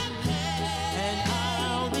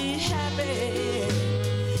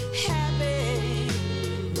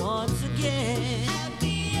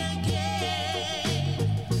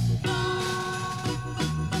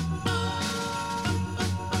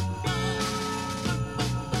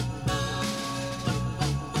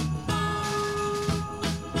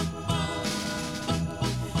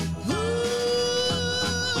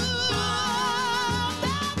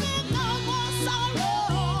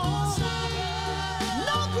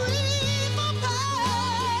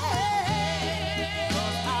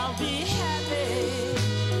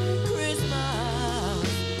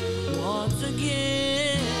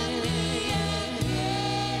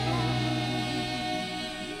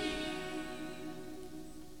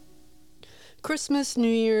 Christmas, New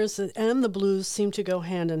Year's, and the blues seem to go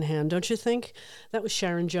hand in hand, don't you think? That was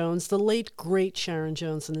Sharon Jones, the late, great Sharon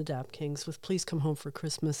Jones and the Dap Kings with Please Come Home for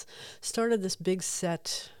Christmas. Started this big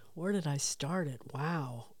set. Where did I start it?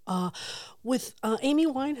 Wow. With Amy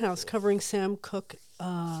Winehouse covering Sam Cooke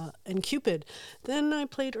and Cupid. Then I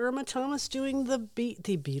played Irma Thomas doing the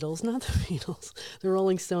Beatles, not the Beatles, the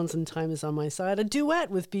Rolling Stones and Time Is on My Side. A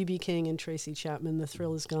duet with B.B. King and Tracy Chapman, The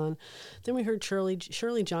Thrill Is Gone. Then we heard Shirley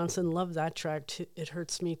Johnson, love that track, It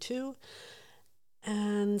Hurts Me Too.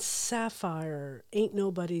 And Sapphire, Ain't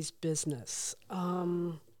Nobody's Business.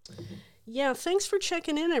 Yeah, thanks for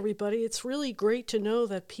checking in, everybody. It's really great to know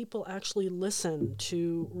that people actually listen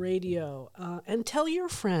to radio. And tell your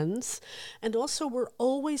friends. And also, we're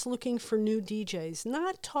always looking for new DJs.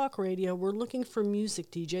 Not talk radio, we're looking for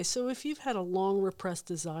music DJs. So if you've had a long repressed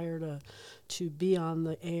desire to be on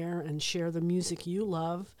the air and share the music you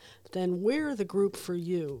love, then we're the group for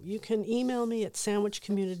you. You can email me at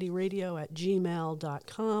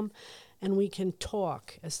sandwichcommunityradio@gmail.com. And we can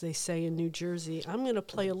talk, as they say in New Jersey. I'm going to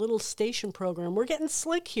play a little station program. We're getting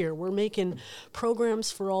slick here. We're making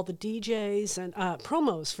programs for all the DJs and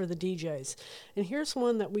promos for the DJs. And here's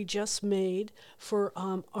one that we just made for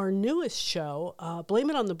our newest show,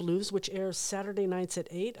 Blame It on the Blues, which airs Saturday nights at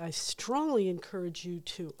 8. I strongly encourage you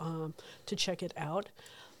to check it out.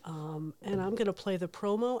 And I'm going to play the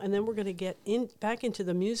promo, and then we're going to get back into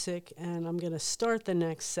the music, and I'm going to start the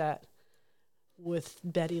next set with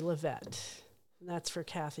Betty Levette. And that's for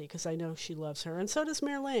Kathy, because I know she loves her, and so does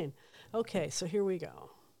Mare Lane. Okay, so here we go.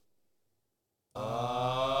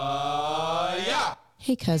 Yeah!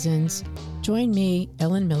 Hey cousins, join me,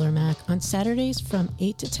 Ellen Millermack, on Saturdays from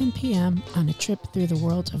 8 to 10 p.m. on a trip through the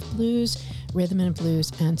world of blues, rhythm and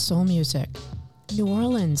blues, and soul music. New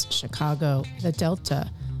Orleans, Chicago, the Delta,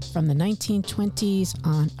 from the 1920s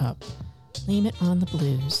on up. Blame It on the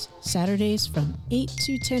Blues, Saturdays from 8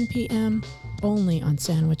 to 10 p.m., only on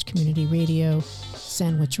Sandwich Community Radio,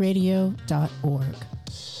 sandwichradio.org.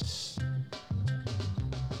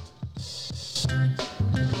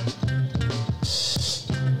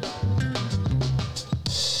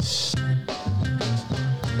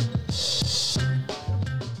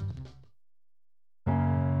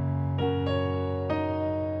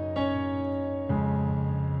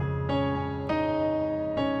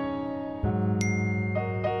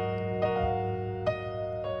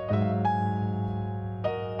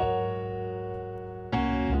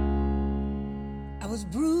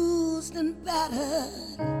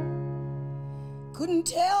 Couldn't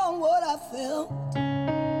tell what I felt.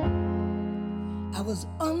 I was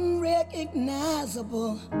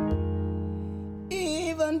unrecognizable,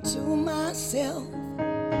 even to myself.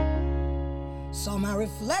 Saw my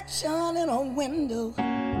reflection in a window.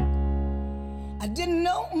 I didn't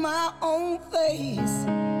know my own face.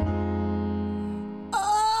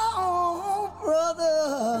 Oh,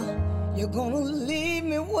 brother, you're gonna leave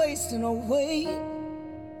me wasting away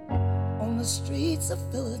on the streets of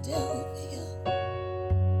Philadelphia.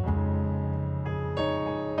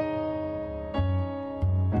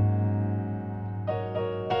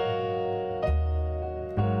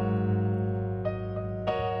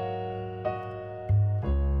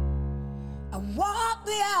 I walked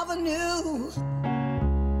the avenue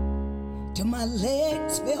till my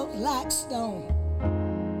legs felt like stone.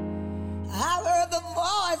 I heard the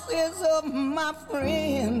voices of my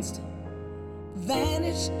friends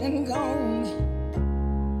vanished and gone.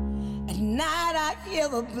 At night I hear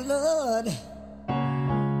the blood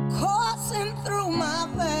coursing through my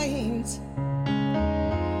veins,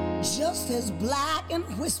 just as black and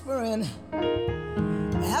whispering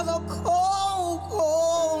as a cold,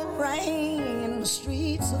 cold rain in the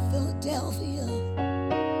streets of Philadelphia.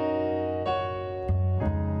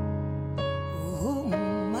 Oh,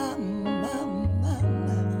 my, my, my,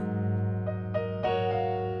 my.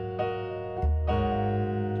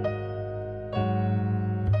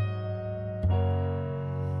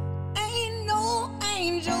 Ain't no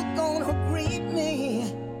angel gonna greet me.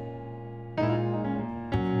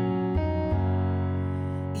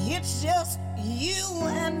 It's just you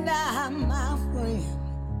and I, my friend.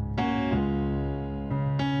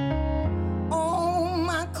 Oh,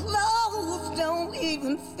 my clothes don't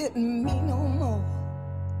even fit me no more.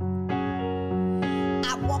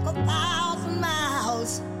 I walk 1,000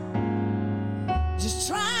 miles just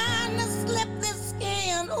trying to slip this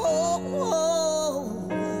skin. Oh,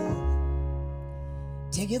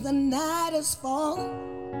 till the night is falling,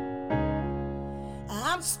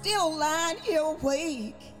 I'm still lying here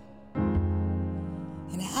awake,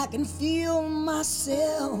 and I can feel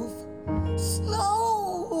myself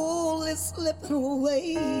slowly slipping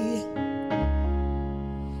away.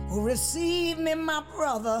 Receive me, my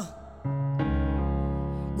brother,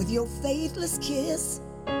 with your faithless kiss,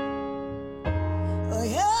 or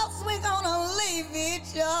else we're gonna leave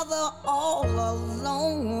each other all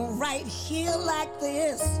alone right here like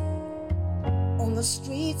this on the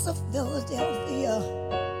streets of Philadelphia.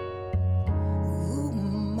 Ooh,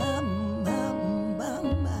 my, my, my,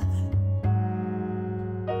 my.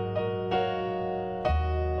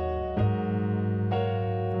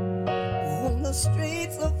 On the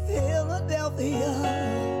streets of Philadelphia,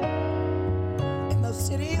 in the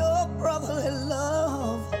city of brotherly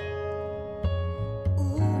love.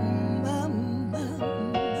 Ooh, my,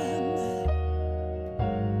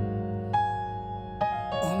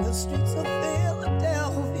 the streets of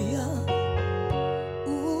Philadelphia.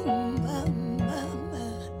 Ooh, my, my,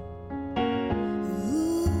 my.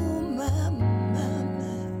 Ooh, my, my,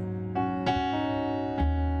 my.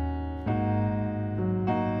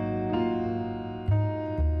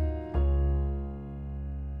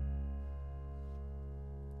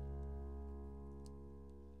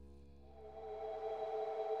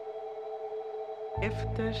 If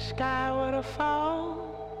the sky were to fall,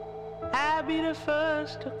 I'd be the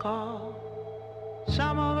first to call.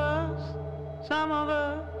 Some of us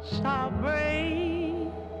are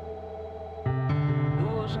brave.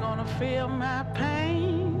 Who's gonna feel my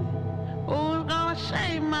pain? Who's gonna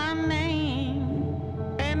say my name?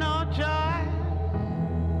 Ain't no joy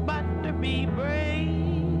but to be brave.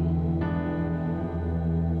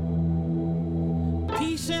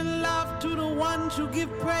 Peace and love to the ones who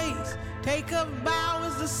give praise. Take a bow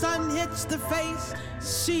as the sun hits the face.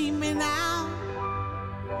 See me now,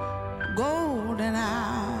 golden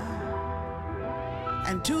hour.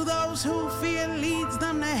 And to those who fear leads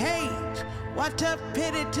them to hate, what a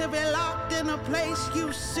pity to be locked in a place.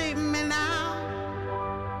 You see me now,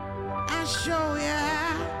 I show you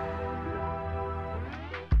how.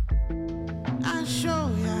 I show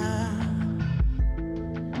you how.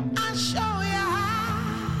 I show you how.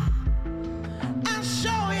 I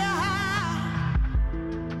show you how.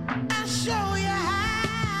 I show you how.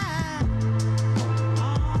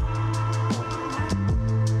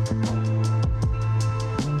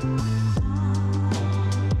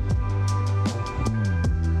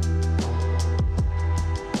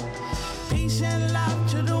 Peace and love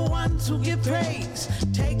to the ones who give praise.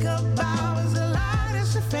 Take a bow as the light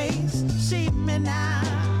is the face. See me now,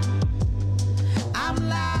 I'm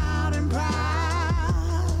loud and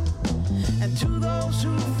proud. And to those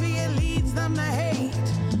who fear leads them to hate.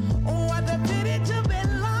 Oh, what a pity to be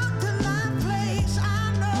locked in that place. I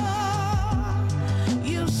know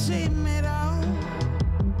you see me though,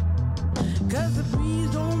 'cause the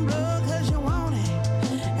breeze don't blow 'cause you want it,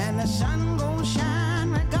 and the sun gon'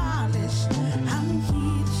 shine regardless. I'm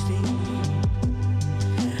here to stay.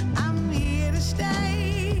 I'm here to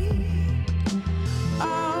stay.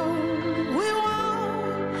 All we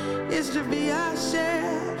want is to be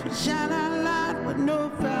ourselves and shine our light with no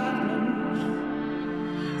problems.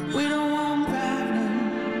 We don't want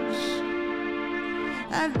problems.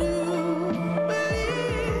 I do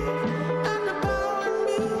believe in the power in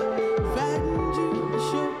me, fighting to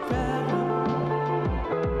show problems.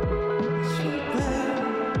 Show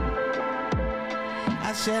problems.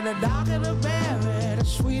 I said the darker the berry, the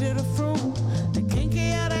sweeter the fruit, the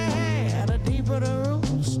kinkier the hair, the deeper the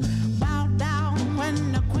roots. Bow down when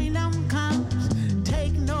the queendom comes,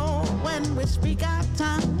 take note when we speak our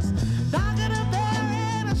tongues. Darker the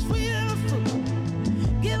berry, the sweeter the fruit.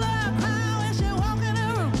 Give her a crown when she walk in the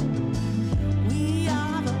room. We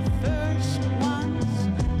are the first ones.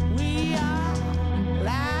 We are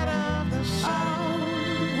light of the soul.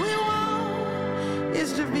 We want is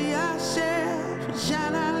to be ourselves and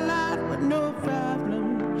shine our light with no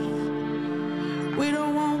problems. We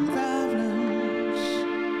don't want problems.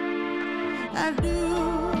 I do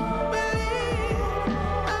believe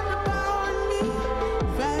in the power in me,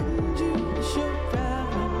 fighting to show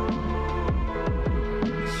problems.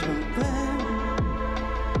 Show problems.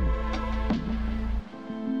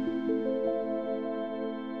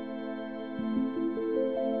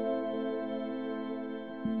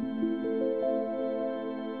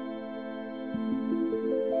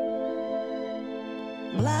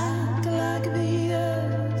 Black like the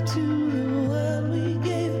earth to the world we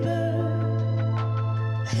gave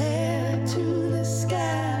birth. Hair to the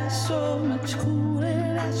sky, so much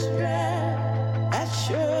cooler I strap. I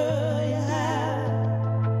show you how.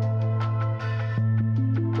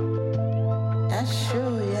 I show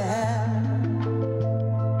you how.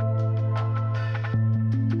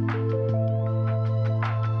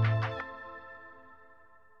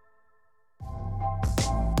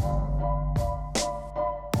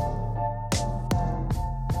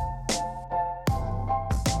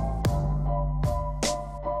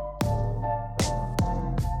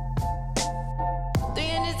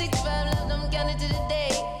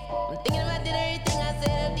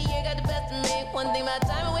 One thing about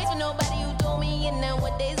time and waste for nobody who told me and now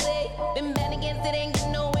what they say. Been bad against it, ain't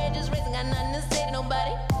getting nowhere, just racing, got nothing to say to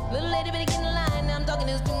nobody. Little lady better get in line, now I'm talking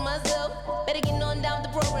this to myself. Better get on down with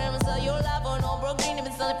the program and sell your life on no broke green. If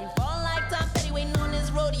it's selling free falling like Tom Petty, waiting on this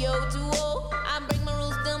rodeo too old. I break my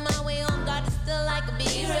rules, still my way on, God is still like a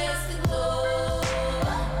bee. Race to go.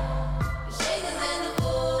 The shakers and the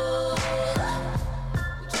bulls.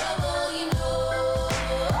 We trouble, you know.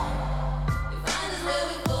 You find us where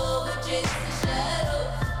we go, but chase the shadows.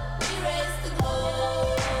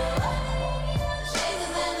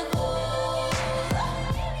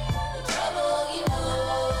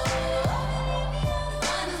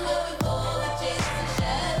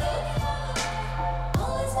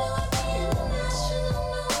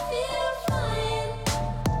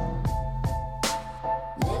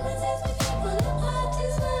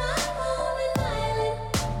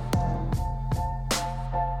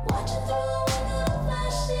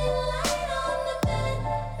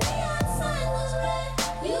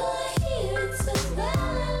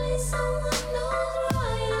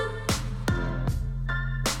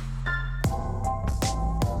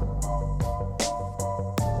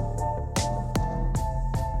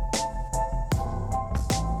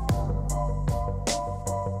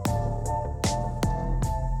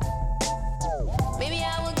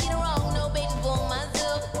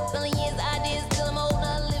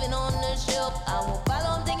 help. I won't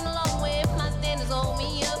follow, I'm taking a long way. If my standards hold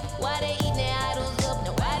me up, why they eating their idols up?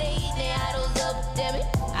 Now why they eating their idols up? Damn it,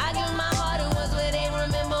 I give 'em my heart and words where they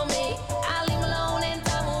remember me. I leave 'em alone and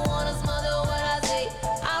time will wanna smother what I say.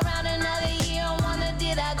 I'll round another year, I wonder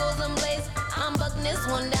did I go someplace? I'm bucking this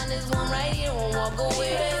one down, this one right here won't walk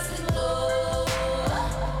away. Raise the glow,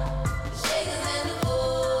 shakers and the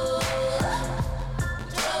fool,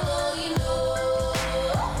 trouble you know.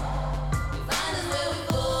 You find us where we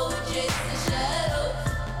go, we chase the shadow.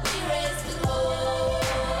 We raise the glow,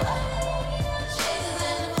 shakers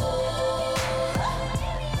and the fool,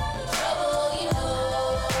 trouble you know.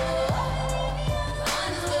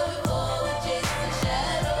 Find us where we go, we chase the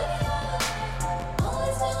shadow.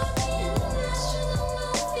 Always gonna be international, no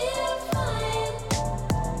fear of flying.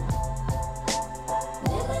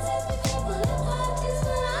 Never take the people in parties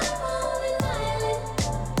when I'm on an island.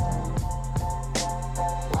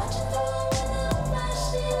 Watching through a window,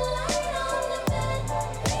 flashing light on the bed.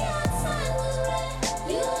 Neon sign was red.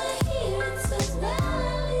 You are here, it says well,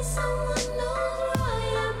 at least someone knows where I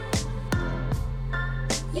am.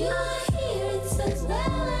 You are here, it says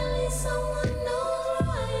well, at least someone knows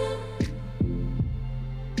where I am.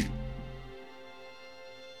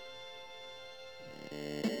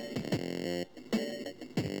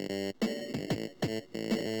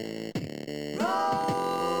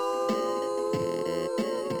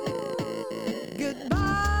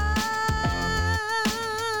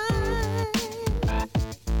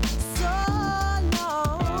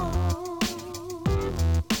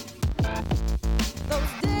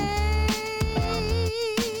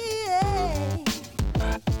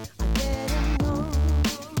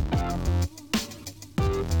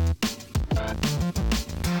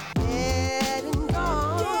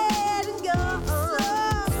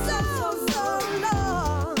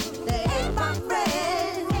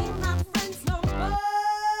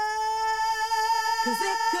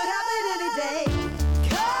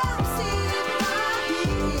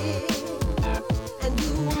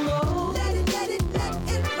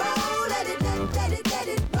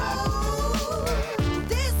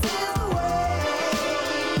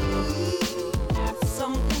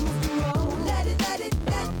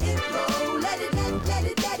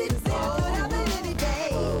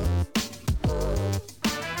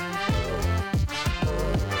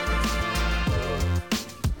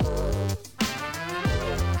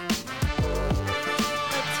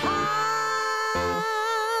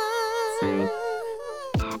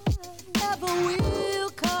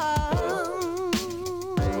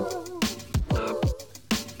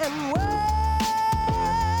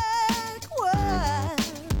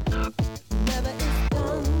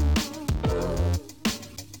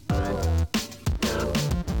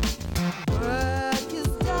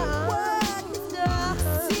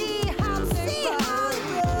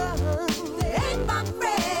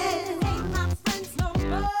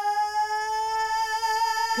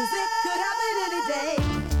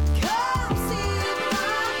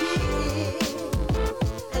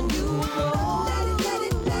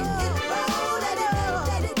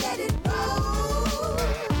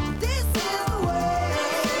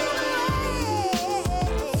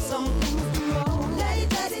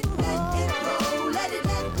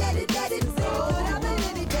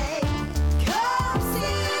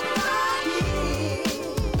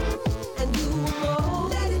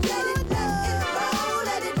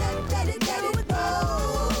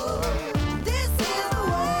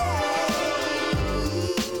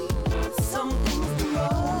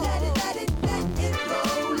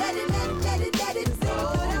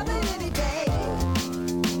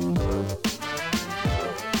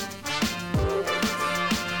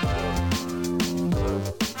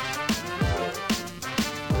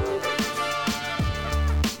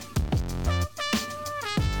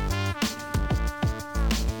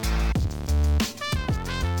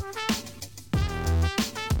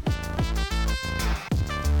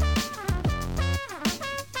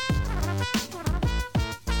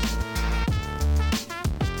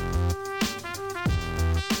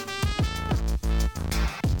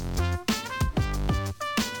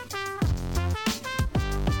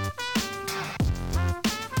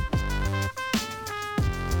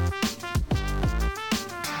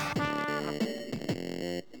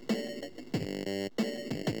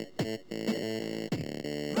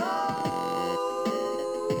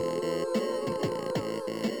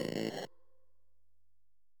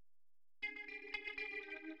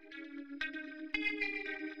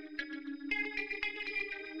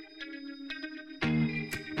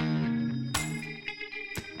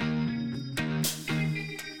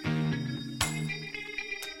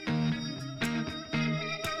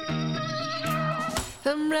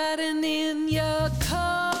 I'm riding in your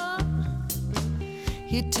car.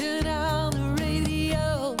 You turn on the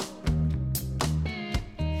radio.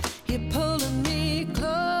 You're pulling me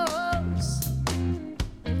close.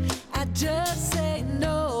 I just say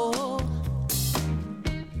no.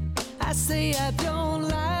 I say I don't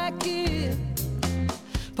like it,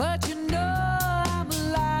 but you know I'm a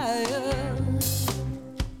liar.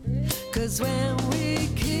 'Cause when we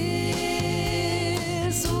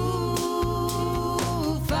kiss,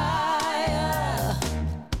 ooh, fire.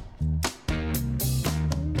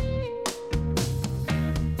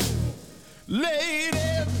 Late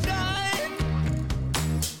at night,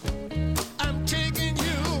 I'm taking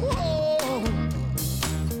you home.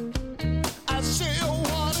 I say you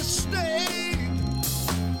wanna stay.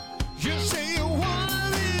 You say you wanna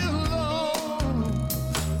be alone.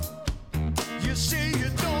 You say you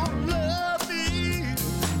don't love me.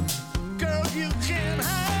 Girl, you can't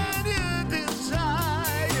hide your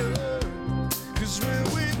desire. 'Cause when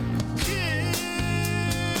we kiss,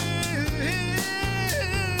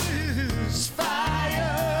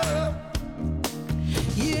 fire.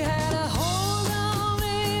 You had a hold on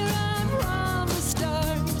me right from the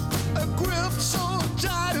start. A grip so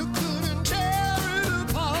tight I couldn't tear it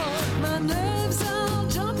apart. My nerves all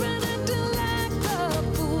jumping into like a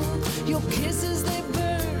fool. Your kisses, they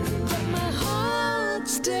burn, but my heart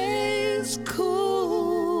stays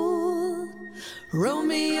cool.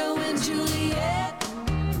 Romeo and Juliet,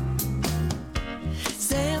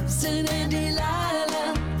 Samson and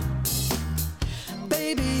Delilah.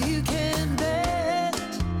 Baby, you can bet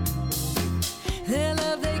their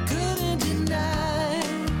love they couldn't deny.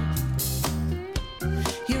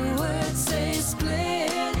 Your words say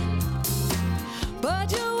split, but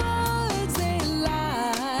your words they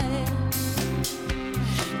lie.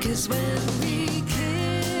 'Cause when we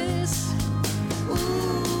kiss,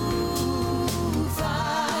 ooh,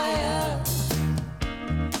 fire,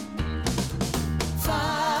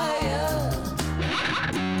 fire.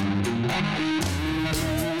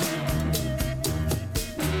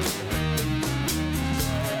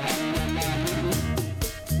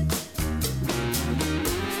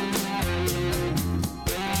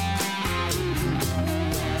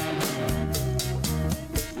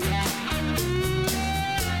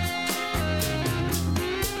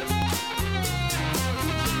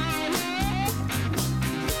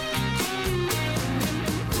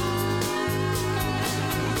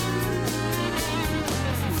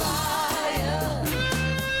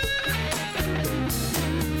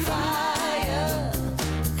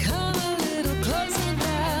 Come a little closer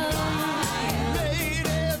now. Late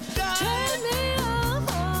at night, Turn me on.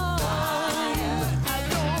 I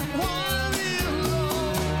don't wanna be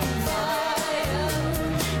alone.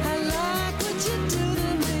 I like what you do to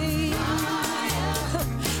me.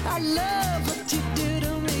 I love what you do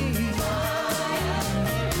to me.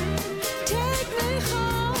 Take me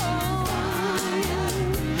home.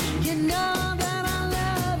 You know that I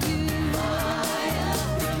love you.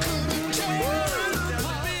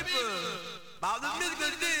 About the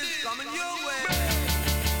musical disc coming your way.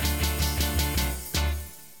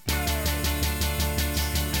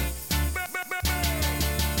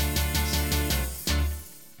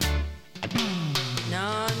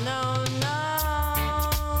 No, no, no.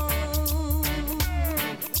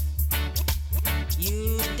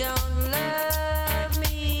 You don't love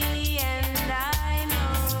me, and I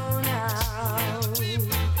know now.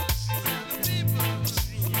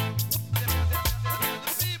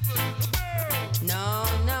 No,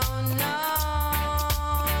 no, no.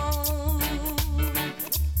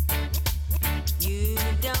 You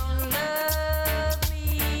don't love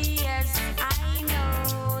me, as I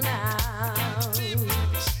know now.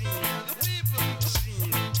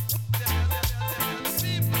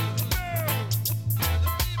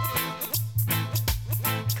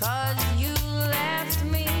 'Cause you left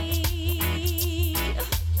me,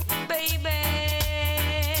 baby,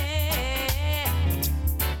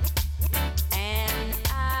 and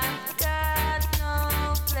I've got no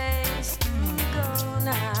place to go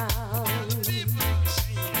now.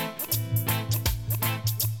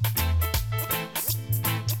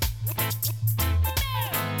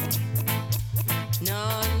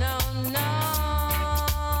 No, no, no.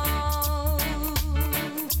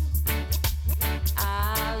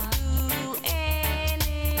 I'll do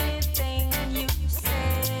anything you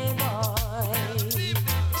say, boy.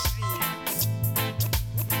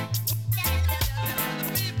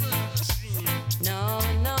 No,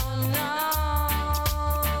 no, no.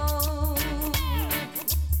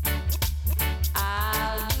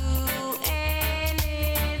 I'll do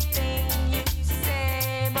anything you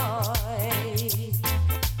say, boy.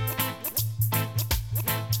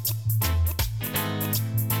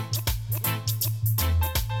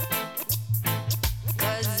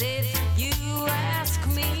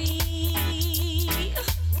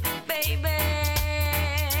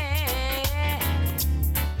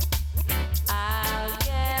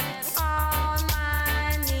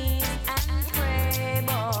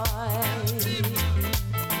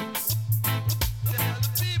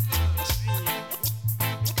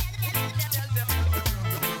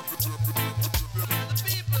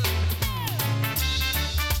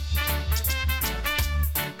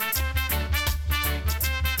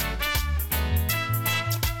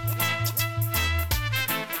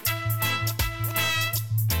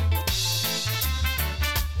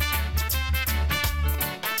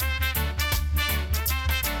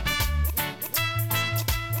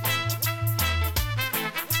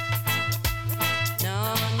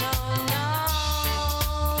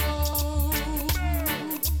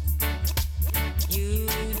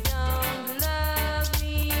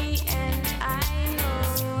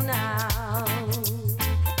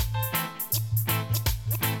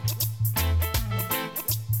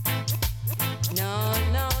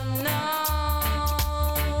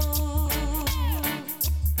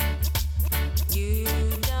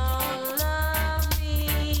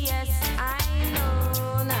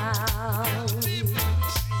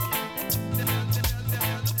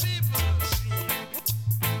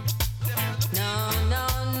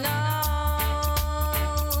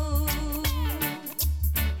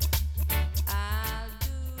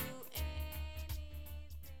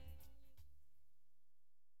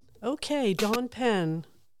 Okay, Dawn Penn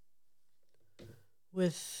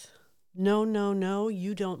with No, No, No,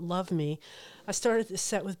 You Don't Love Me. I started this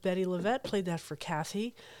set with Betty Levette, played that for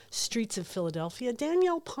Kathy. Streets of Philadelphia.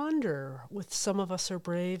 Danielle Ponder with Some of Us Are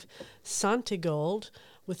Brave. Santigold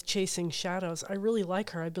with Chasing Shadows. I really like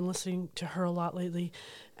her. I've been listening to her a lot lately.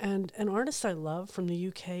 And an artist I love from the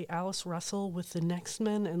UK, Alice Russell with The Next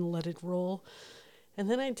Men and Let It Roll.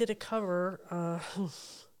 And then I did a cover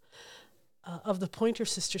of the Pointer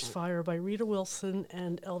Sisters Fire by Rita Wilson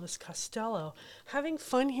and Elvis Costello. Having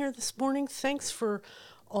fun here this morning. Thanks for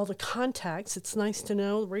all the contacts. It's nice to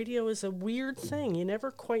know radio is a weird thing. You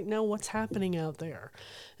never quite know what's happening out there,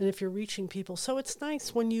 and if you're reaching people. So it's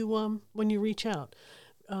nice when you reach out.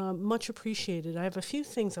 Much appreciated. I have a few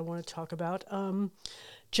things I want to talk about.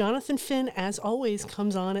 Jonathan Finn, as always,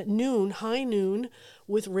 comes on at high noon,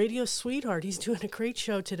 with Radio Sweetheart. He's doing a great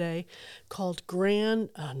show today called Grand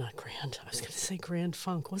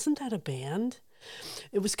Funk. Wasn't that a band?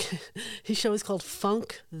 It was. His show is called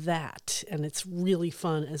Funk That, and it's really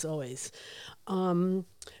fun, as always.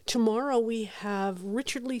 Tomorrow we have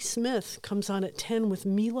Richard Lee Smith comes on at 10 with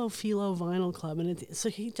Milo Philo Vinyl Club, and so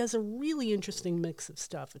he does a really interesting mix of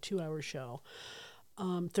stuff, a 2-hour show.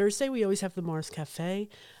 Thursday, we always have the Mars Cafe.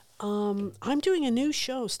 I'm doing a new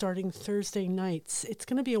show starting Thursday nights. It's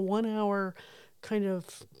going to be a 1-hour kind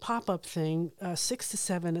of pop-up thing, 6 to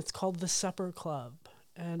 7. It's called The Supper Club,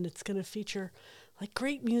 and it's going to feature like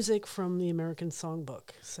great music from the American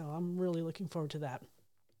Songbook. So I'm really looking forward to that.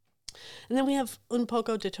 And then we have Un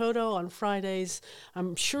Poco de Todo on Fridays.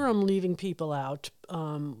 I'm sure I'm leaving people out.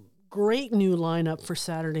 Great new lineup for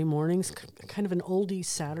Saturday mornings, kind of an oldies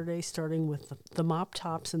Saturday, starting with the Mop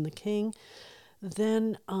Tops and the King.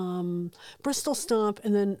 Then Bristol Stomp,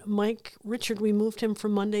 and then Mike Richard, we moved him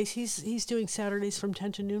from Mondays. He's doing Saturdays from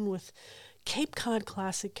 10 to noon with Cape Cod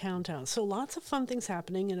Classic Countdown. So lots of fun things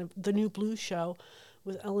happening, and the new blues show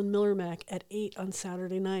with Ellen Miller-Mack at 8 on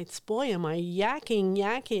Saturday nights. Boy, am I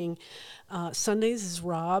yakking. Sundays is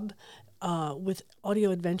Rob with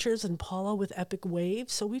Audio Adventures and Paula with Epic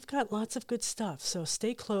Waves. So we've got lots of good stuff. So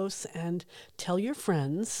stay close and tell your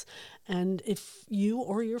friends. And if you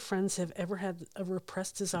or your friends have ever had a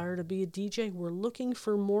repressed desire to be a DJ, we're looking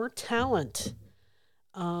for more talent.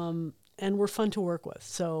 And we're fun to work with.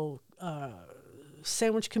 So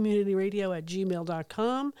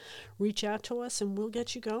sandwichcommunityradio@gmail.com. Reach out to us and we'll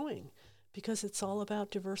get you going, because it's all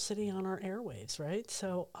about diversity on our airwaves, right?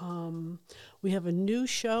 So we have a new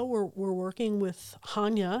show. We're working with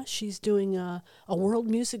Hanya. She's doing a world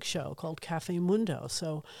music show called Cafe Mundo.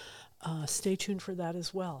 So stay tuned for that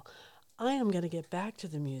as well. I am going to get back to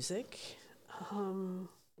the music.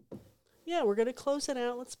 We're going to close it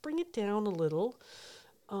out. Let's bring it down a little.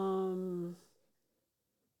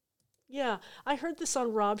 I heard this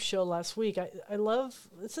on Rob's show last week. I love,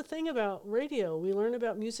 it's the thing about radio. We learn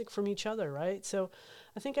about music from each other, right? So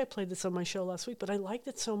I think I played this on my show last week, but I liked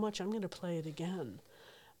it so much, I'm going to play it again.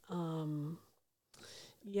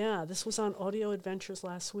 This was on Audio Adventures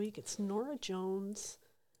last week. It's Nora Jones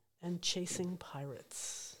and Chasing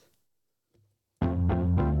Pirates.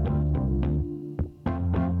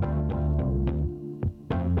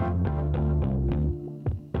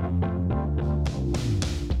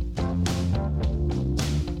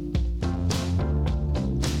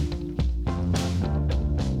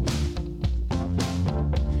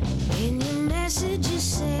 You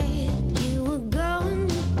said you were going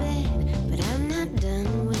to bed, but I'm not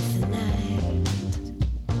done with the night.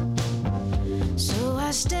 So I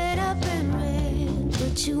stayed up and read,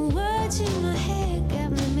 but your words in my head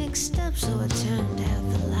got me mixed up, so I turned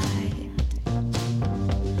out the light.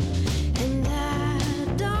 And I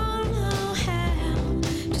don't know how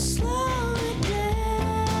to slow it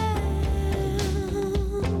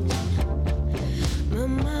down. My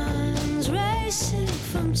mind's racing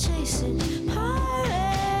from chasing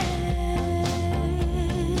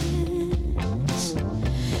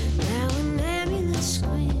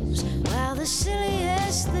the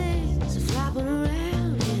silliest things are flopping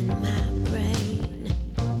around in my brain,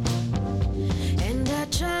 and I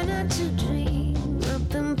try not to dream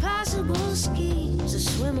up impossible schemes that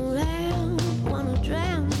swim around, wanna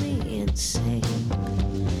drown me insane,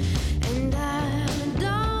 and I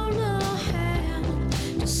don't know how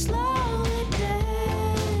to slow it down.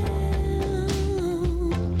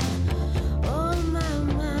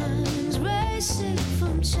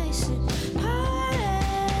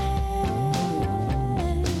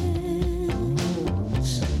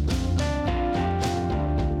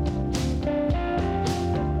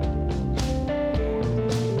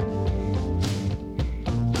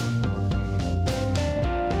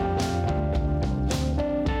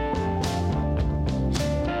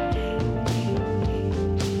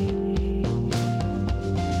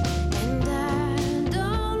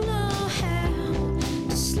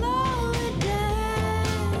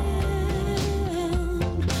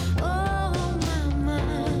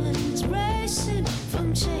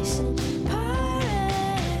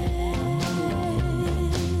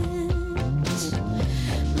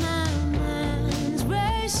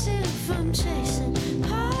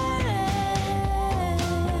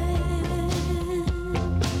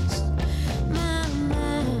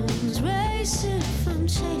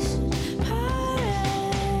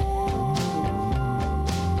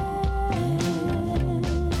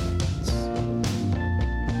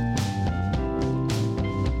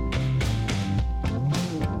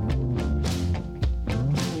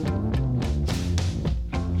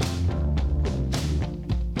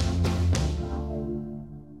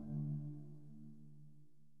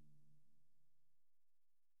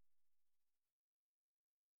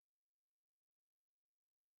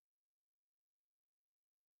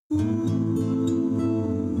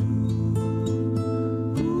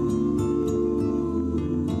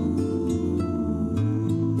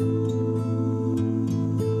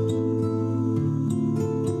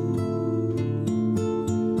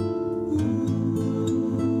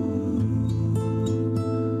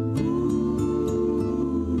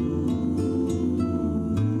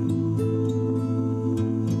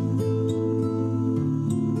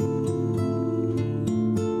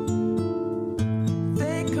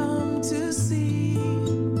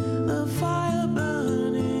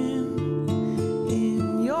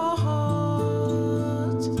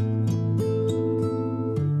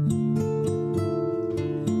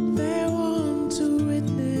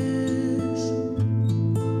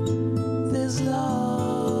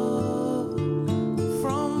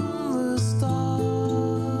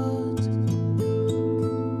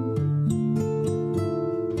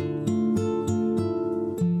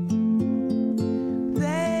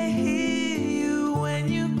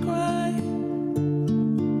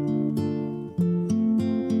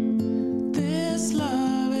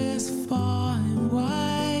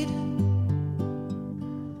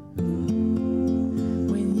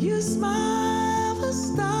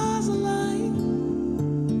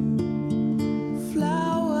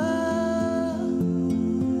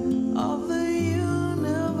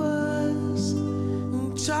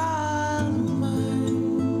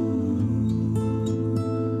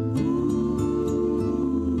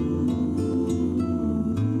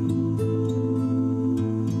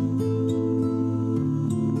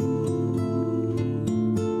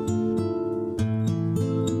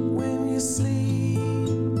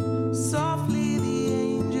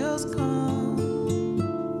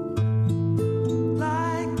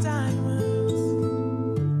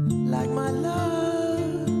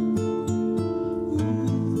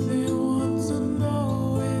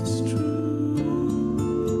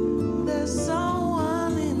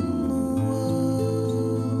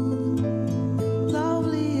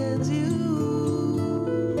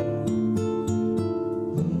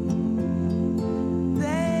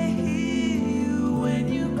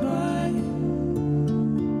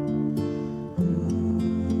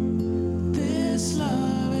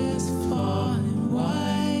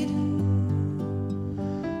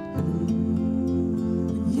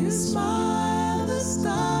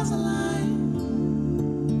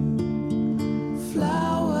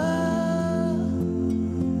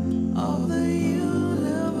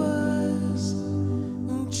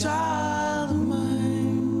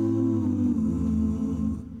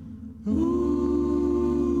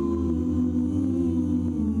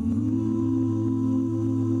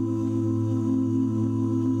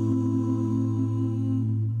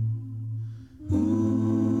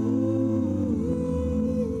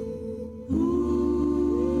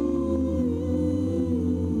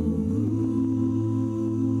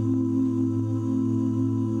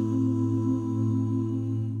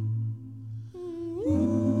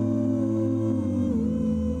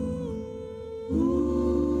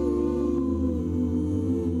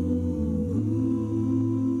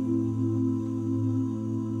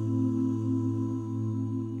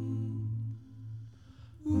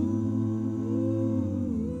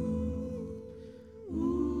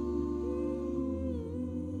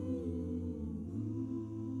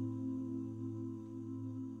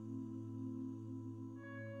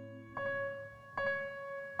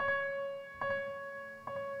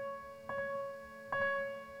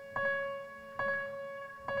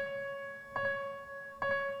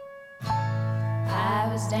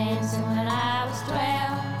 was dancing when I was 12.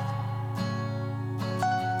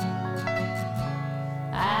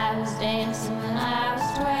 I was dancing when I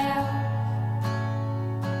was 12.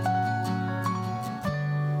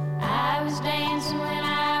 I was dancing when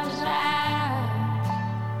I was out.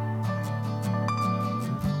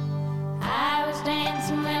 I was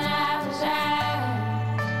dancing when I was out.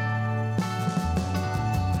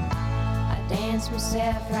 I danced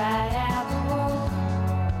myself right out the wall.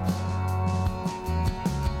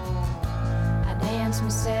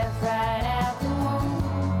 Myself right out the womb.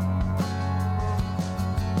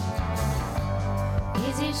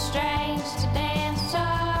 Is it strange to dance so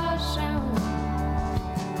soon?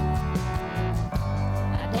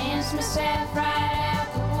 I danced myself right out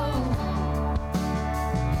the womb.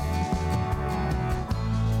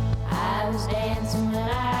 I was dancing when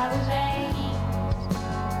I was 8.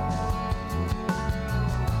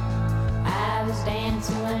 I was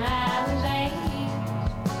dancing when I was 8.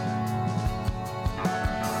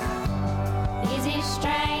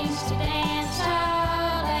 Strange to dance so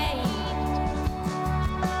late.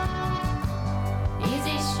 Is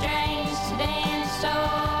it strange to dance so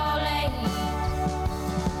late?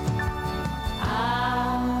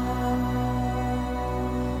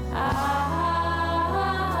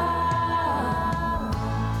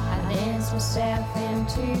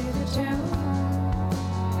 into the tune.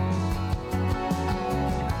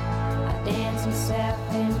 I dance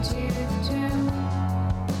myself into the tune.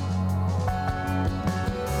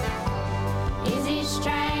 Is it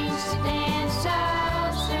strange to dance so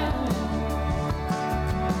soon?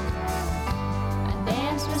 I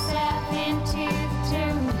dance myself into the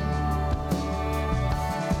tune.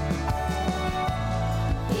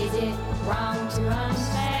 Is it wrong to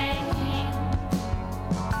understand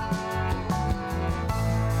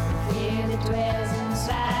the fear that dwells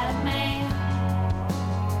inside of man?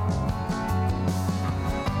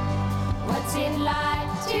 What's it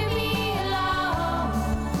like to be alone?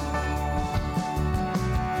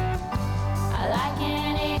 I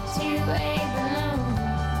liken it to a balloon.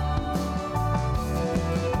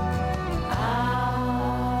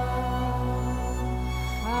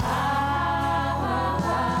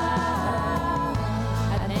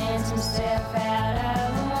 I dance myself out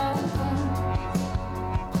of the womb.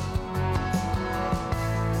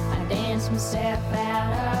 I dance myself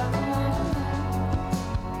out of the womb.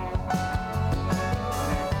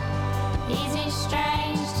 Is it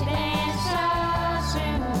strange to dance so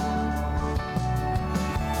soon?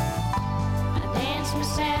 I dance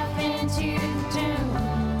myself into the tune.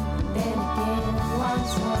 Then again,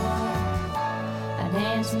 once more, I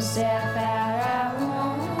dance myself out of the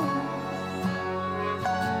womb.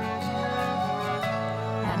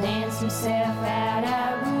 I dance myself out of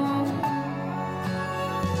the womb.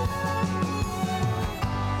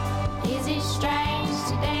 Is it strange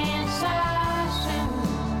to dance so soon?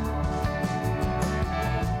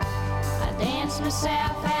 I dance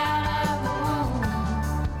myself out of the womb.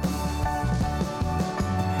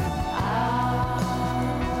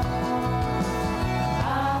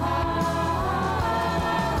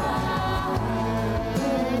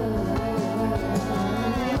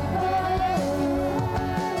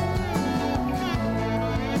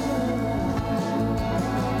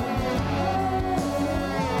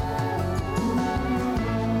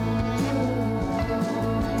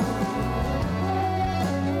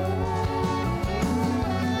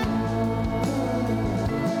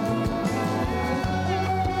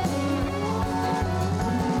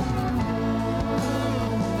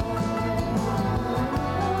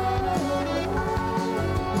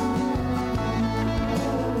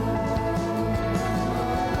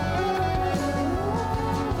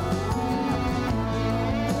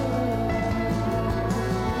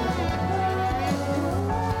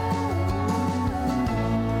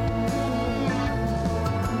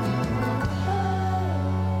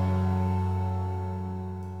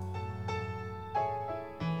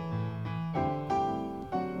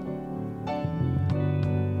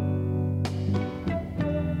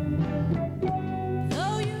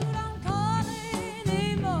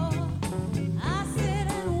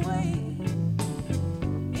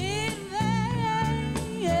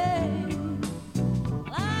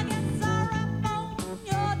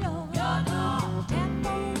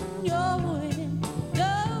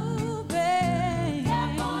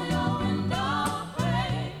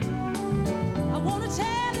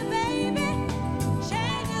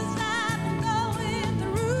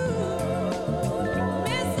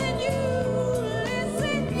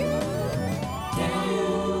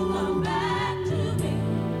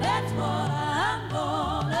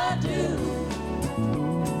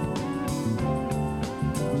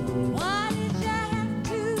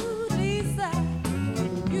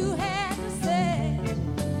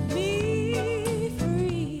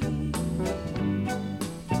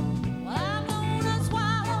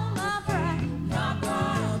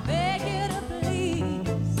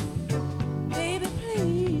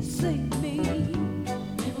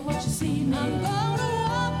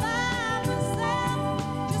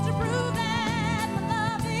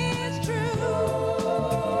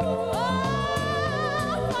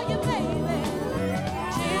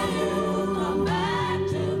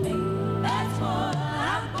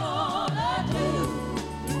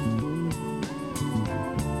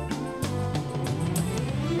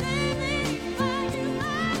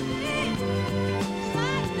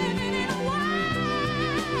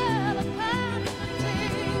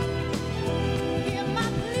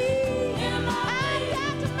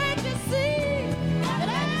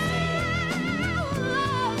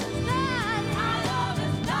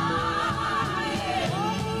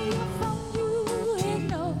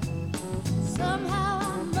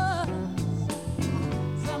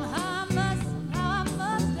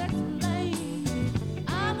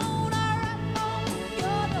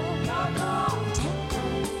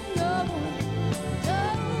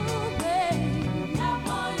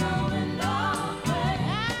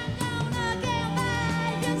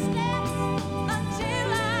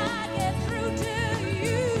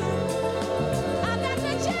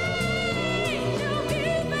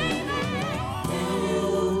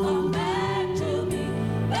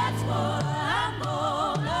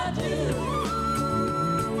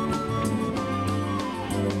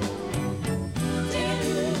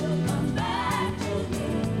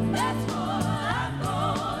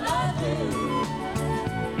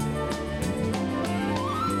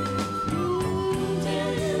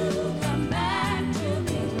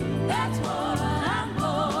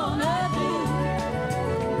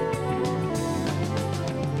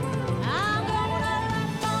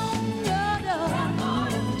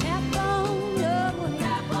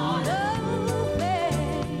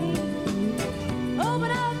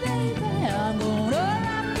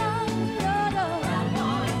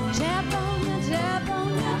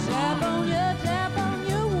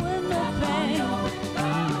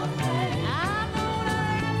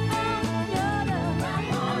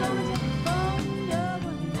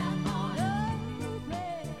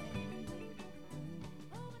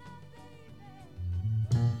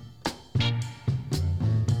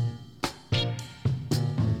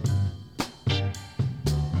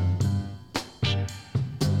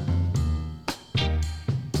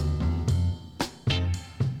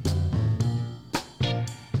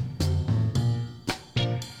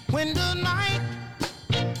 When the night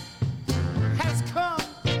has come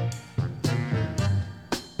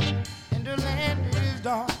and the land is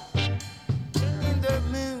dark, and the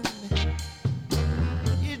moon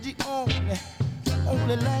is the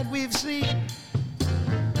only light we've seen.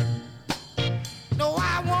 No,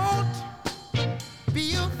 I won't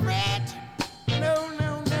be afraid. No,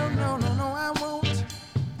 no, no, no, no, no, I won't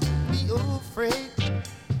be afraid.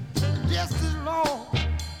 Just as long,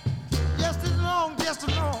 just as long, just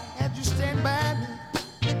as long as you stand by me.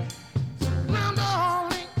 Now,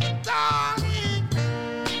 darling, darling,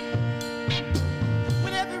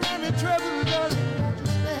 whenever I'm in trouble, darling, won't you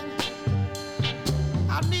stand?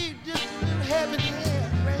 I need just a little help in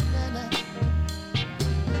hand right now.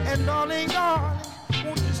 And darling, darling,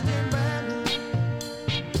 won't you stand by me?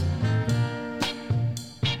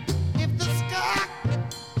 If the sky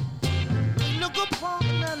you look upon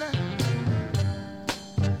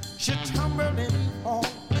should tumble and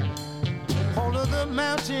fall of the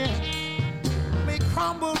mountain may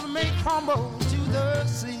crumble to the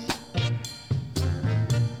sea.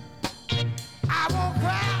 I won't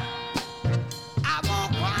cry,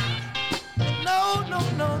 no, no,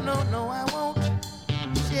 no, no, no, I won't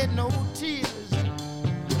shed no tears.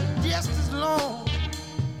 Just as long,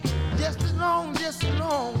 just as long, just as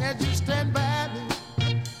long as you stand by me.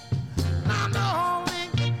 Now,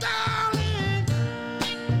 darling, darling,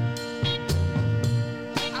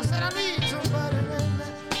 I said I need somebody right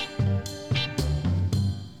now.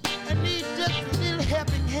 I need just a little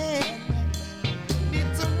helping hand.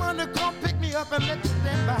 Need someone to come pick me up and let you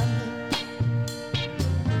stand by me.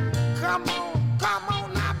 Come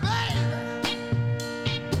on now, baby.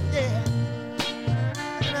 Yeah.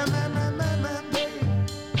 Baby.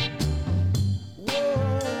 Whoa,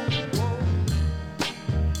 whoa.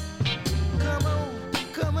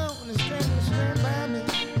 Come on and stand by me.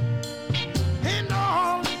 And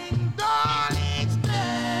darling, darling,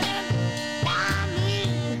 stand by me.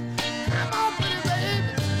 Come on, pretty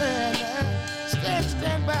baby,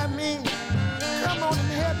 stand by me. Come on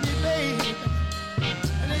and help me, baby.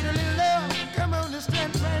 I need a little love. Come on and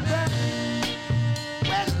stand right by me.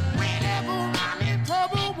 Whenever I'm in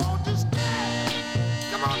trouble, won't you stand?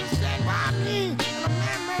 Come on and stand by me.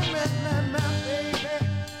 Man, baby.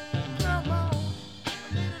 Come on. I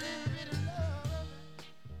need a little bit of love.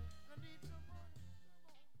 I need someone.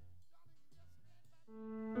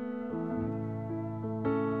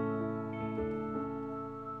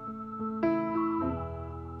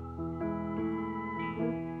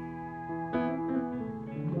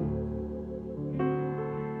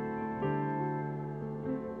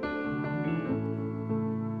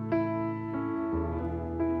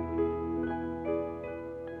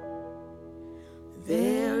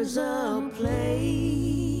 There's a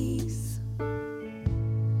place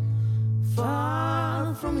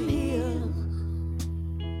far from here,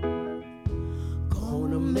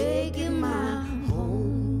 gonna make it my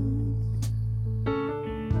home.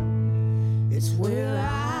 It's where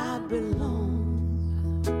I belong.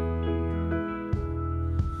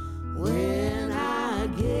 When I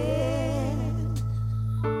get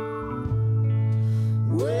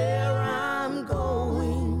where I'm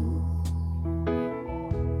going,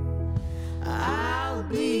 I'll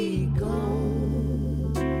be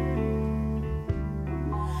gone.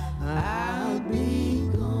 I'll be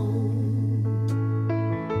gone.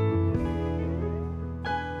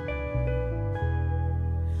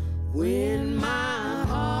 When my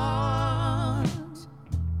heart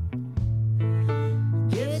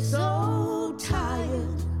gets so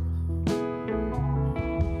tired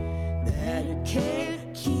that it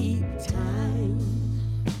can't keep time,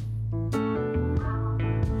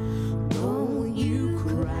 don't you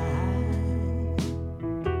cry.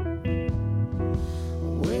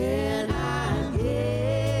 When I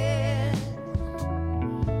get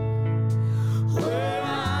where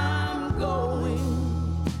I'm going,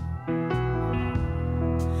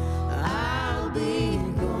 I'll be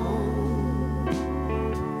gone.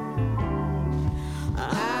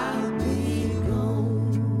 I'll be gone.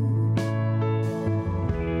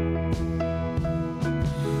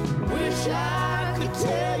 Wish I could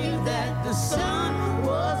tell you that the sun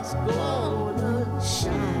was gonna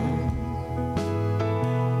shine.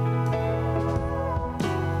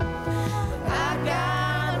 I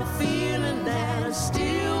got a feeling that I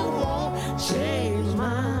still won't change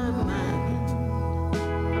my mind.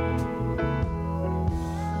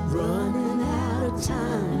 Running out of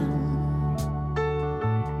time.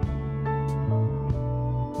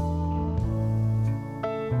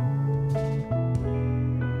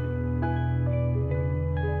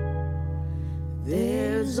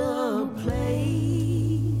 There's a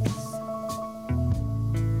place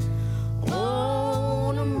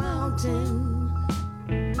mountain.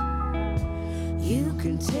 You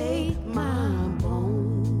can take my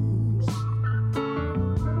bones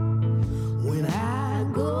when I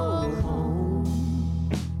go home.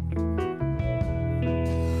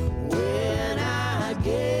 When I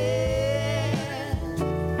get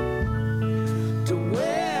to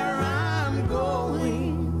where I'm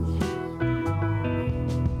going,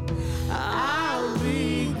 I'll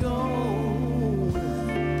be gone.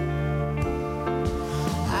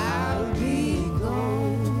 I'll be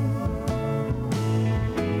gone.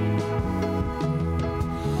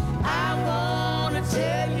 I wanna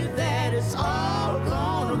tell you that it's all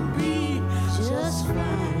gonna be just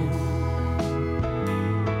fine.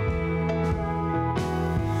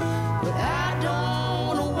 But I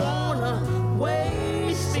don't wanna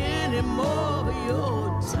waste any more of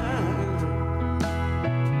your time.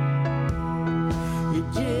 You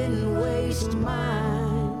didn't waste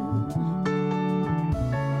mine.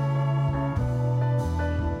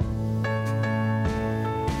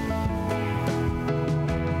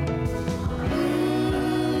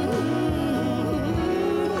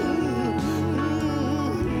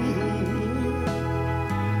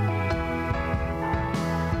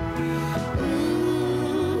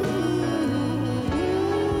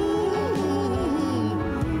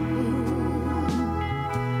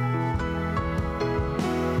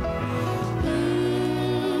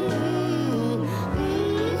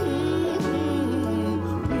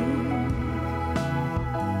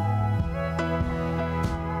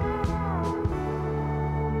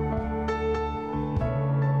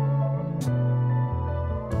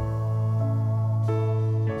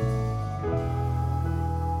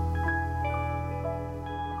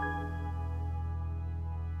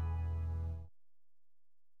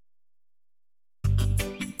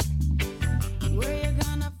 Where you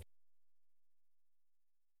gonna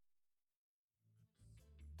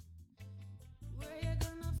Where you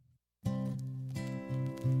gonna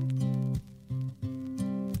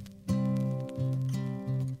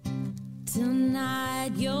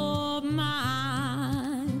Tonight you're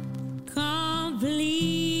mine completely.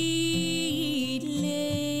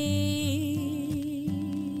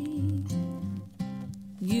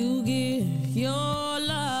 You give your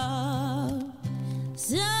love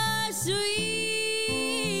so sweetly.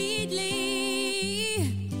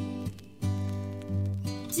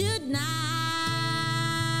 Tonight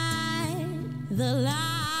the light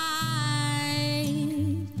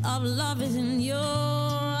of love is in your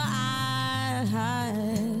eyes.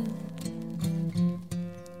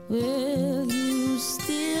 Will you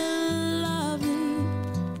still love me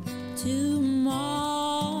tomorrow?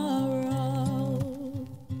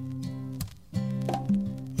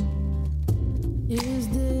 Is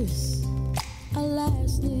this a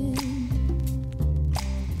lasting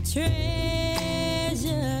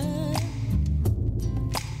treasure?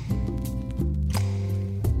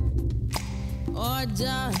 Or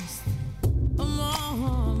just a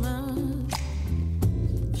moment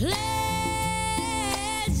pleasure?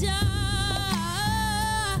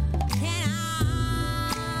 Can I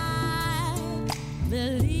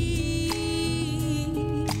believe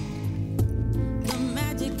the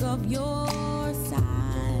magic of your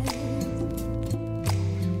sight?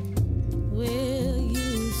 Will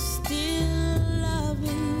you still love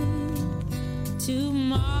me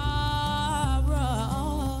tomorrow?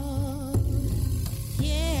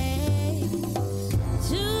 Yeah.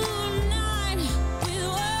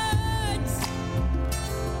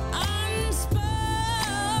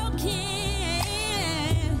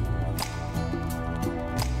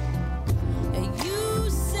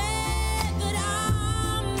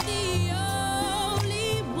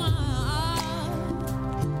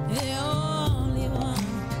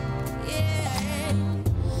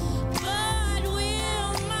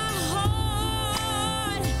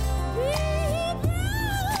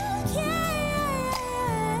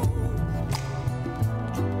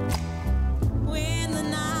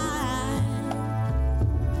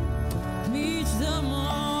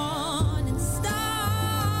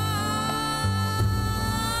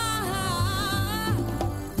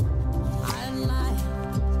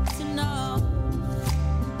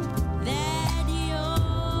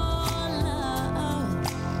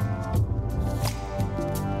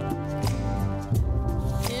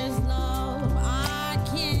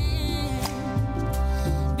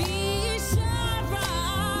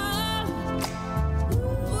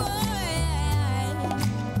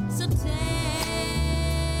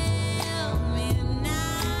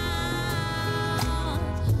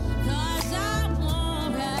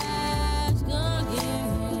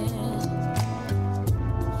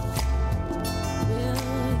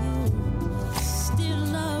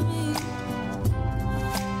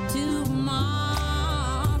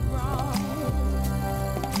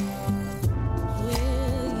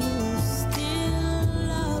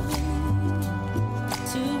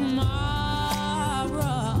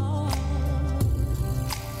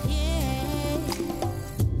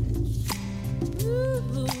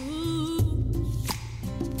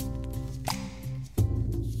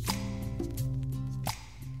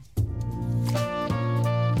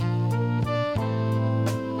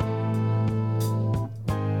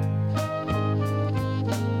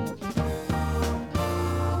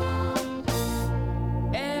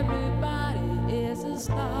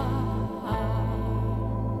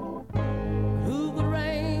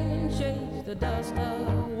 dust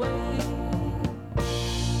away.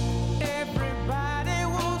 Everybody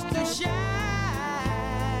wants to shine.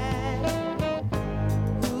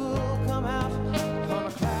 Who'll come out on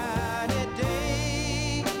a cloudy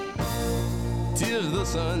day? 'Tis the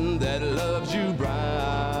sun that loves you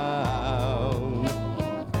brown.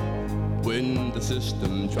 When the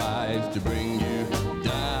system tries to bring you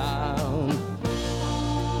down,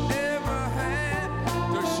 Never had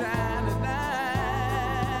to shine a light.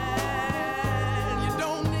 You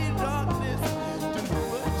don't need darkness to do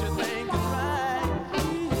what you think is right.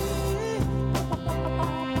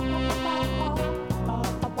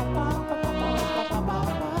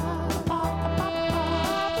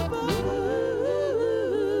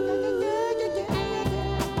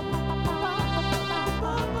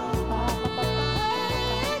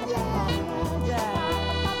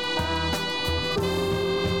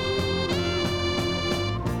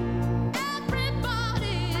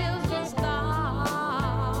 Everybody is a star.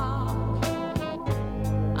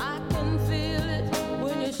 I can feel it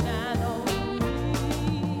when you shine on me.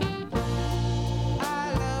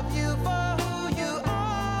 I love you for who you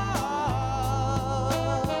are,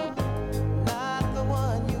 not the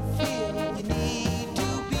one you feel you need to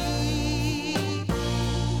be.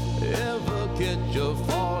 ever catch a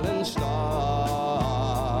falling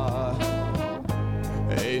star?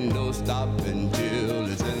 Ain't no stopping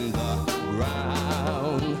till it's in the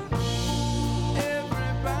ground.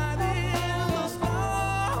 Everybody is a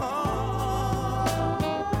star.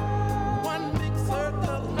 One big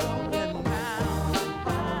circle going round and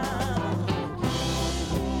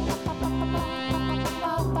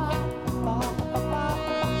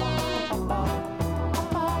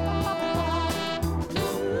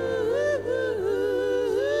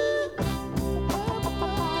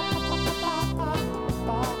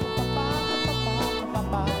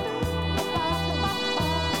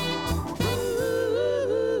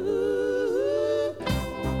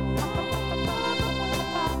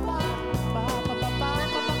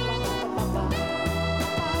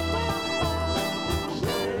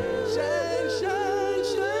shine, shine,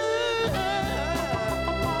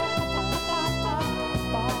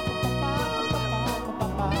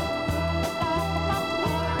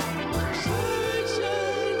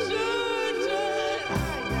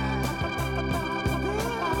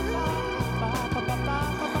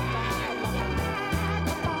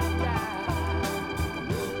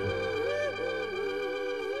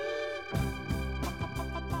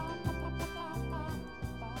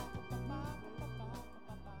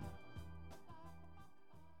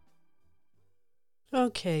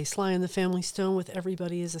 Okay, Sly and the Family Stone with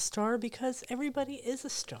Everybody is a Star, because everybody is a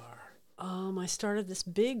star. I started this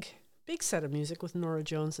big set of music with Nora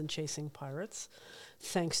Jones and Chasing Pirates.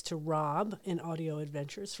 Thanks to Rob in Audio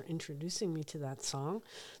Adventures for introducing me to that song.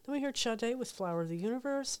 Then we heard Sade with Flower of the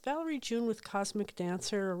Universe, Valerie June with Cosmic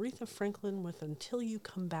Dancer, Aretha Franklin with Until You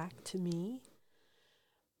Come Back to Me.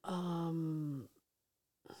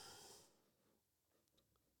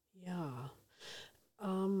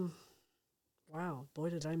 Wow, boy,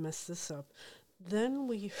 did I mess this up. Then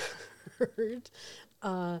we heard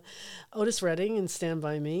Otis Redding and Stand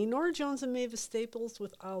By Me, Nora Jones and Mavis Staples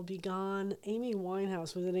with I'll Be Gone, Amy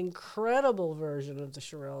Winehouse with an incredible version of the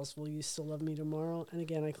Shirelles' Will You Still Love Me Tomorrow, and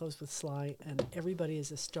again, I close with Sly and Everybody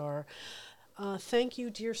is a Star. Thank you,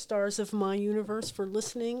 dear stars of my universe, for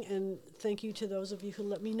listening, and thank you to those of you who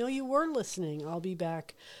let me know you were listening. I'll be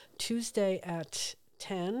back Tuesday at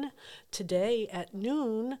 10, today at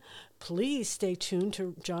noon. Please stay tuned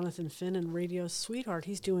to Jonathan Finn and Radio Sweetheart.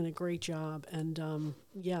 He's doing a great job. And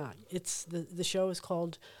it's the show is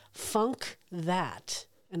called Funk That,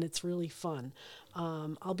 and it's really fun.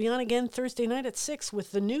 I'll be on again Thursday night at 6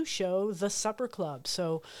 with the new show, The Supper Club.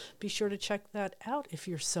 So be sure to check that out if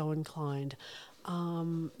you're so inclined.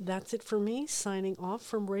 That's it for me, signing off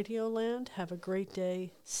from Radioland. Have a great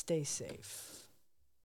day. Stay safe.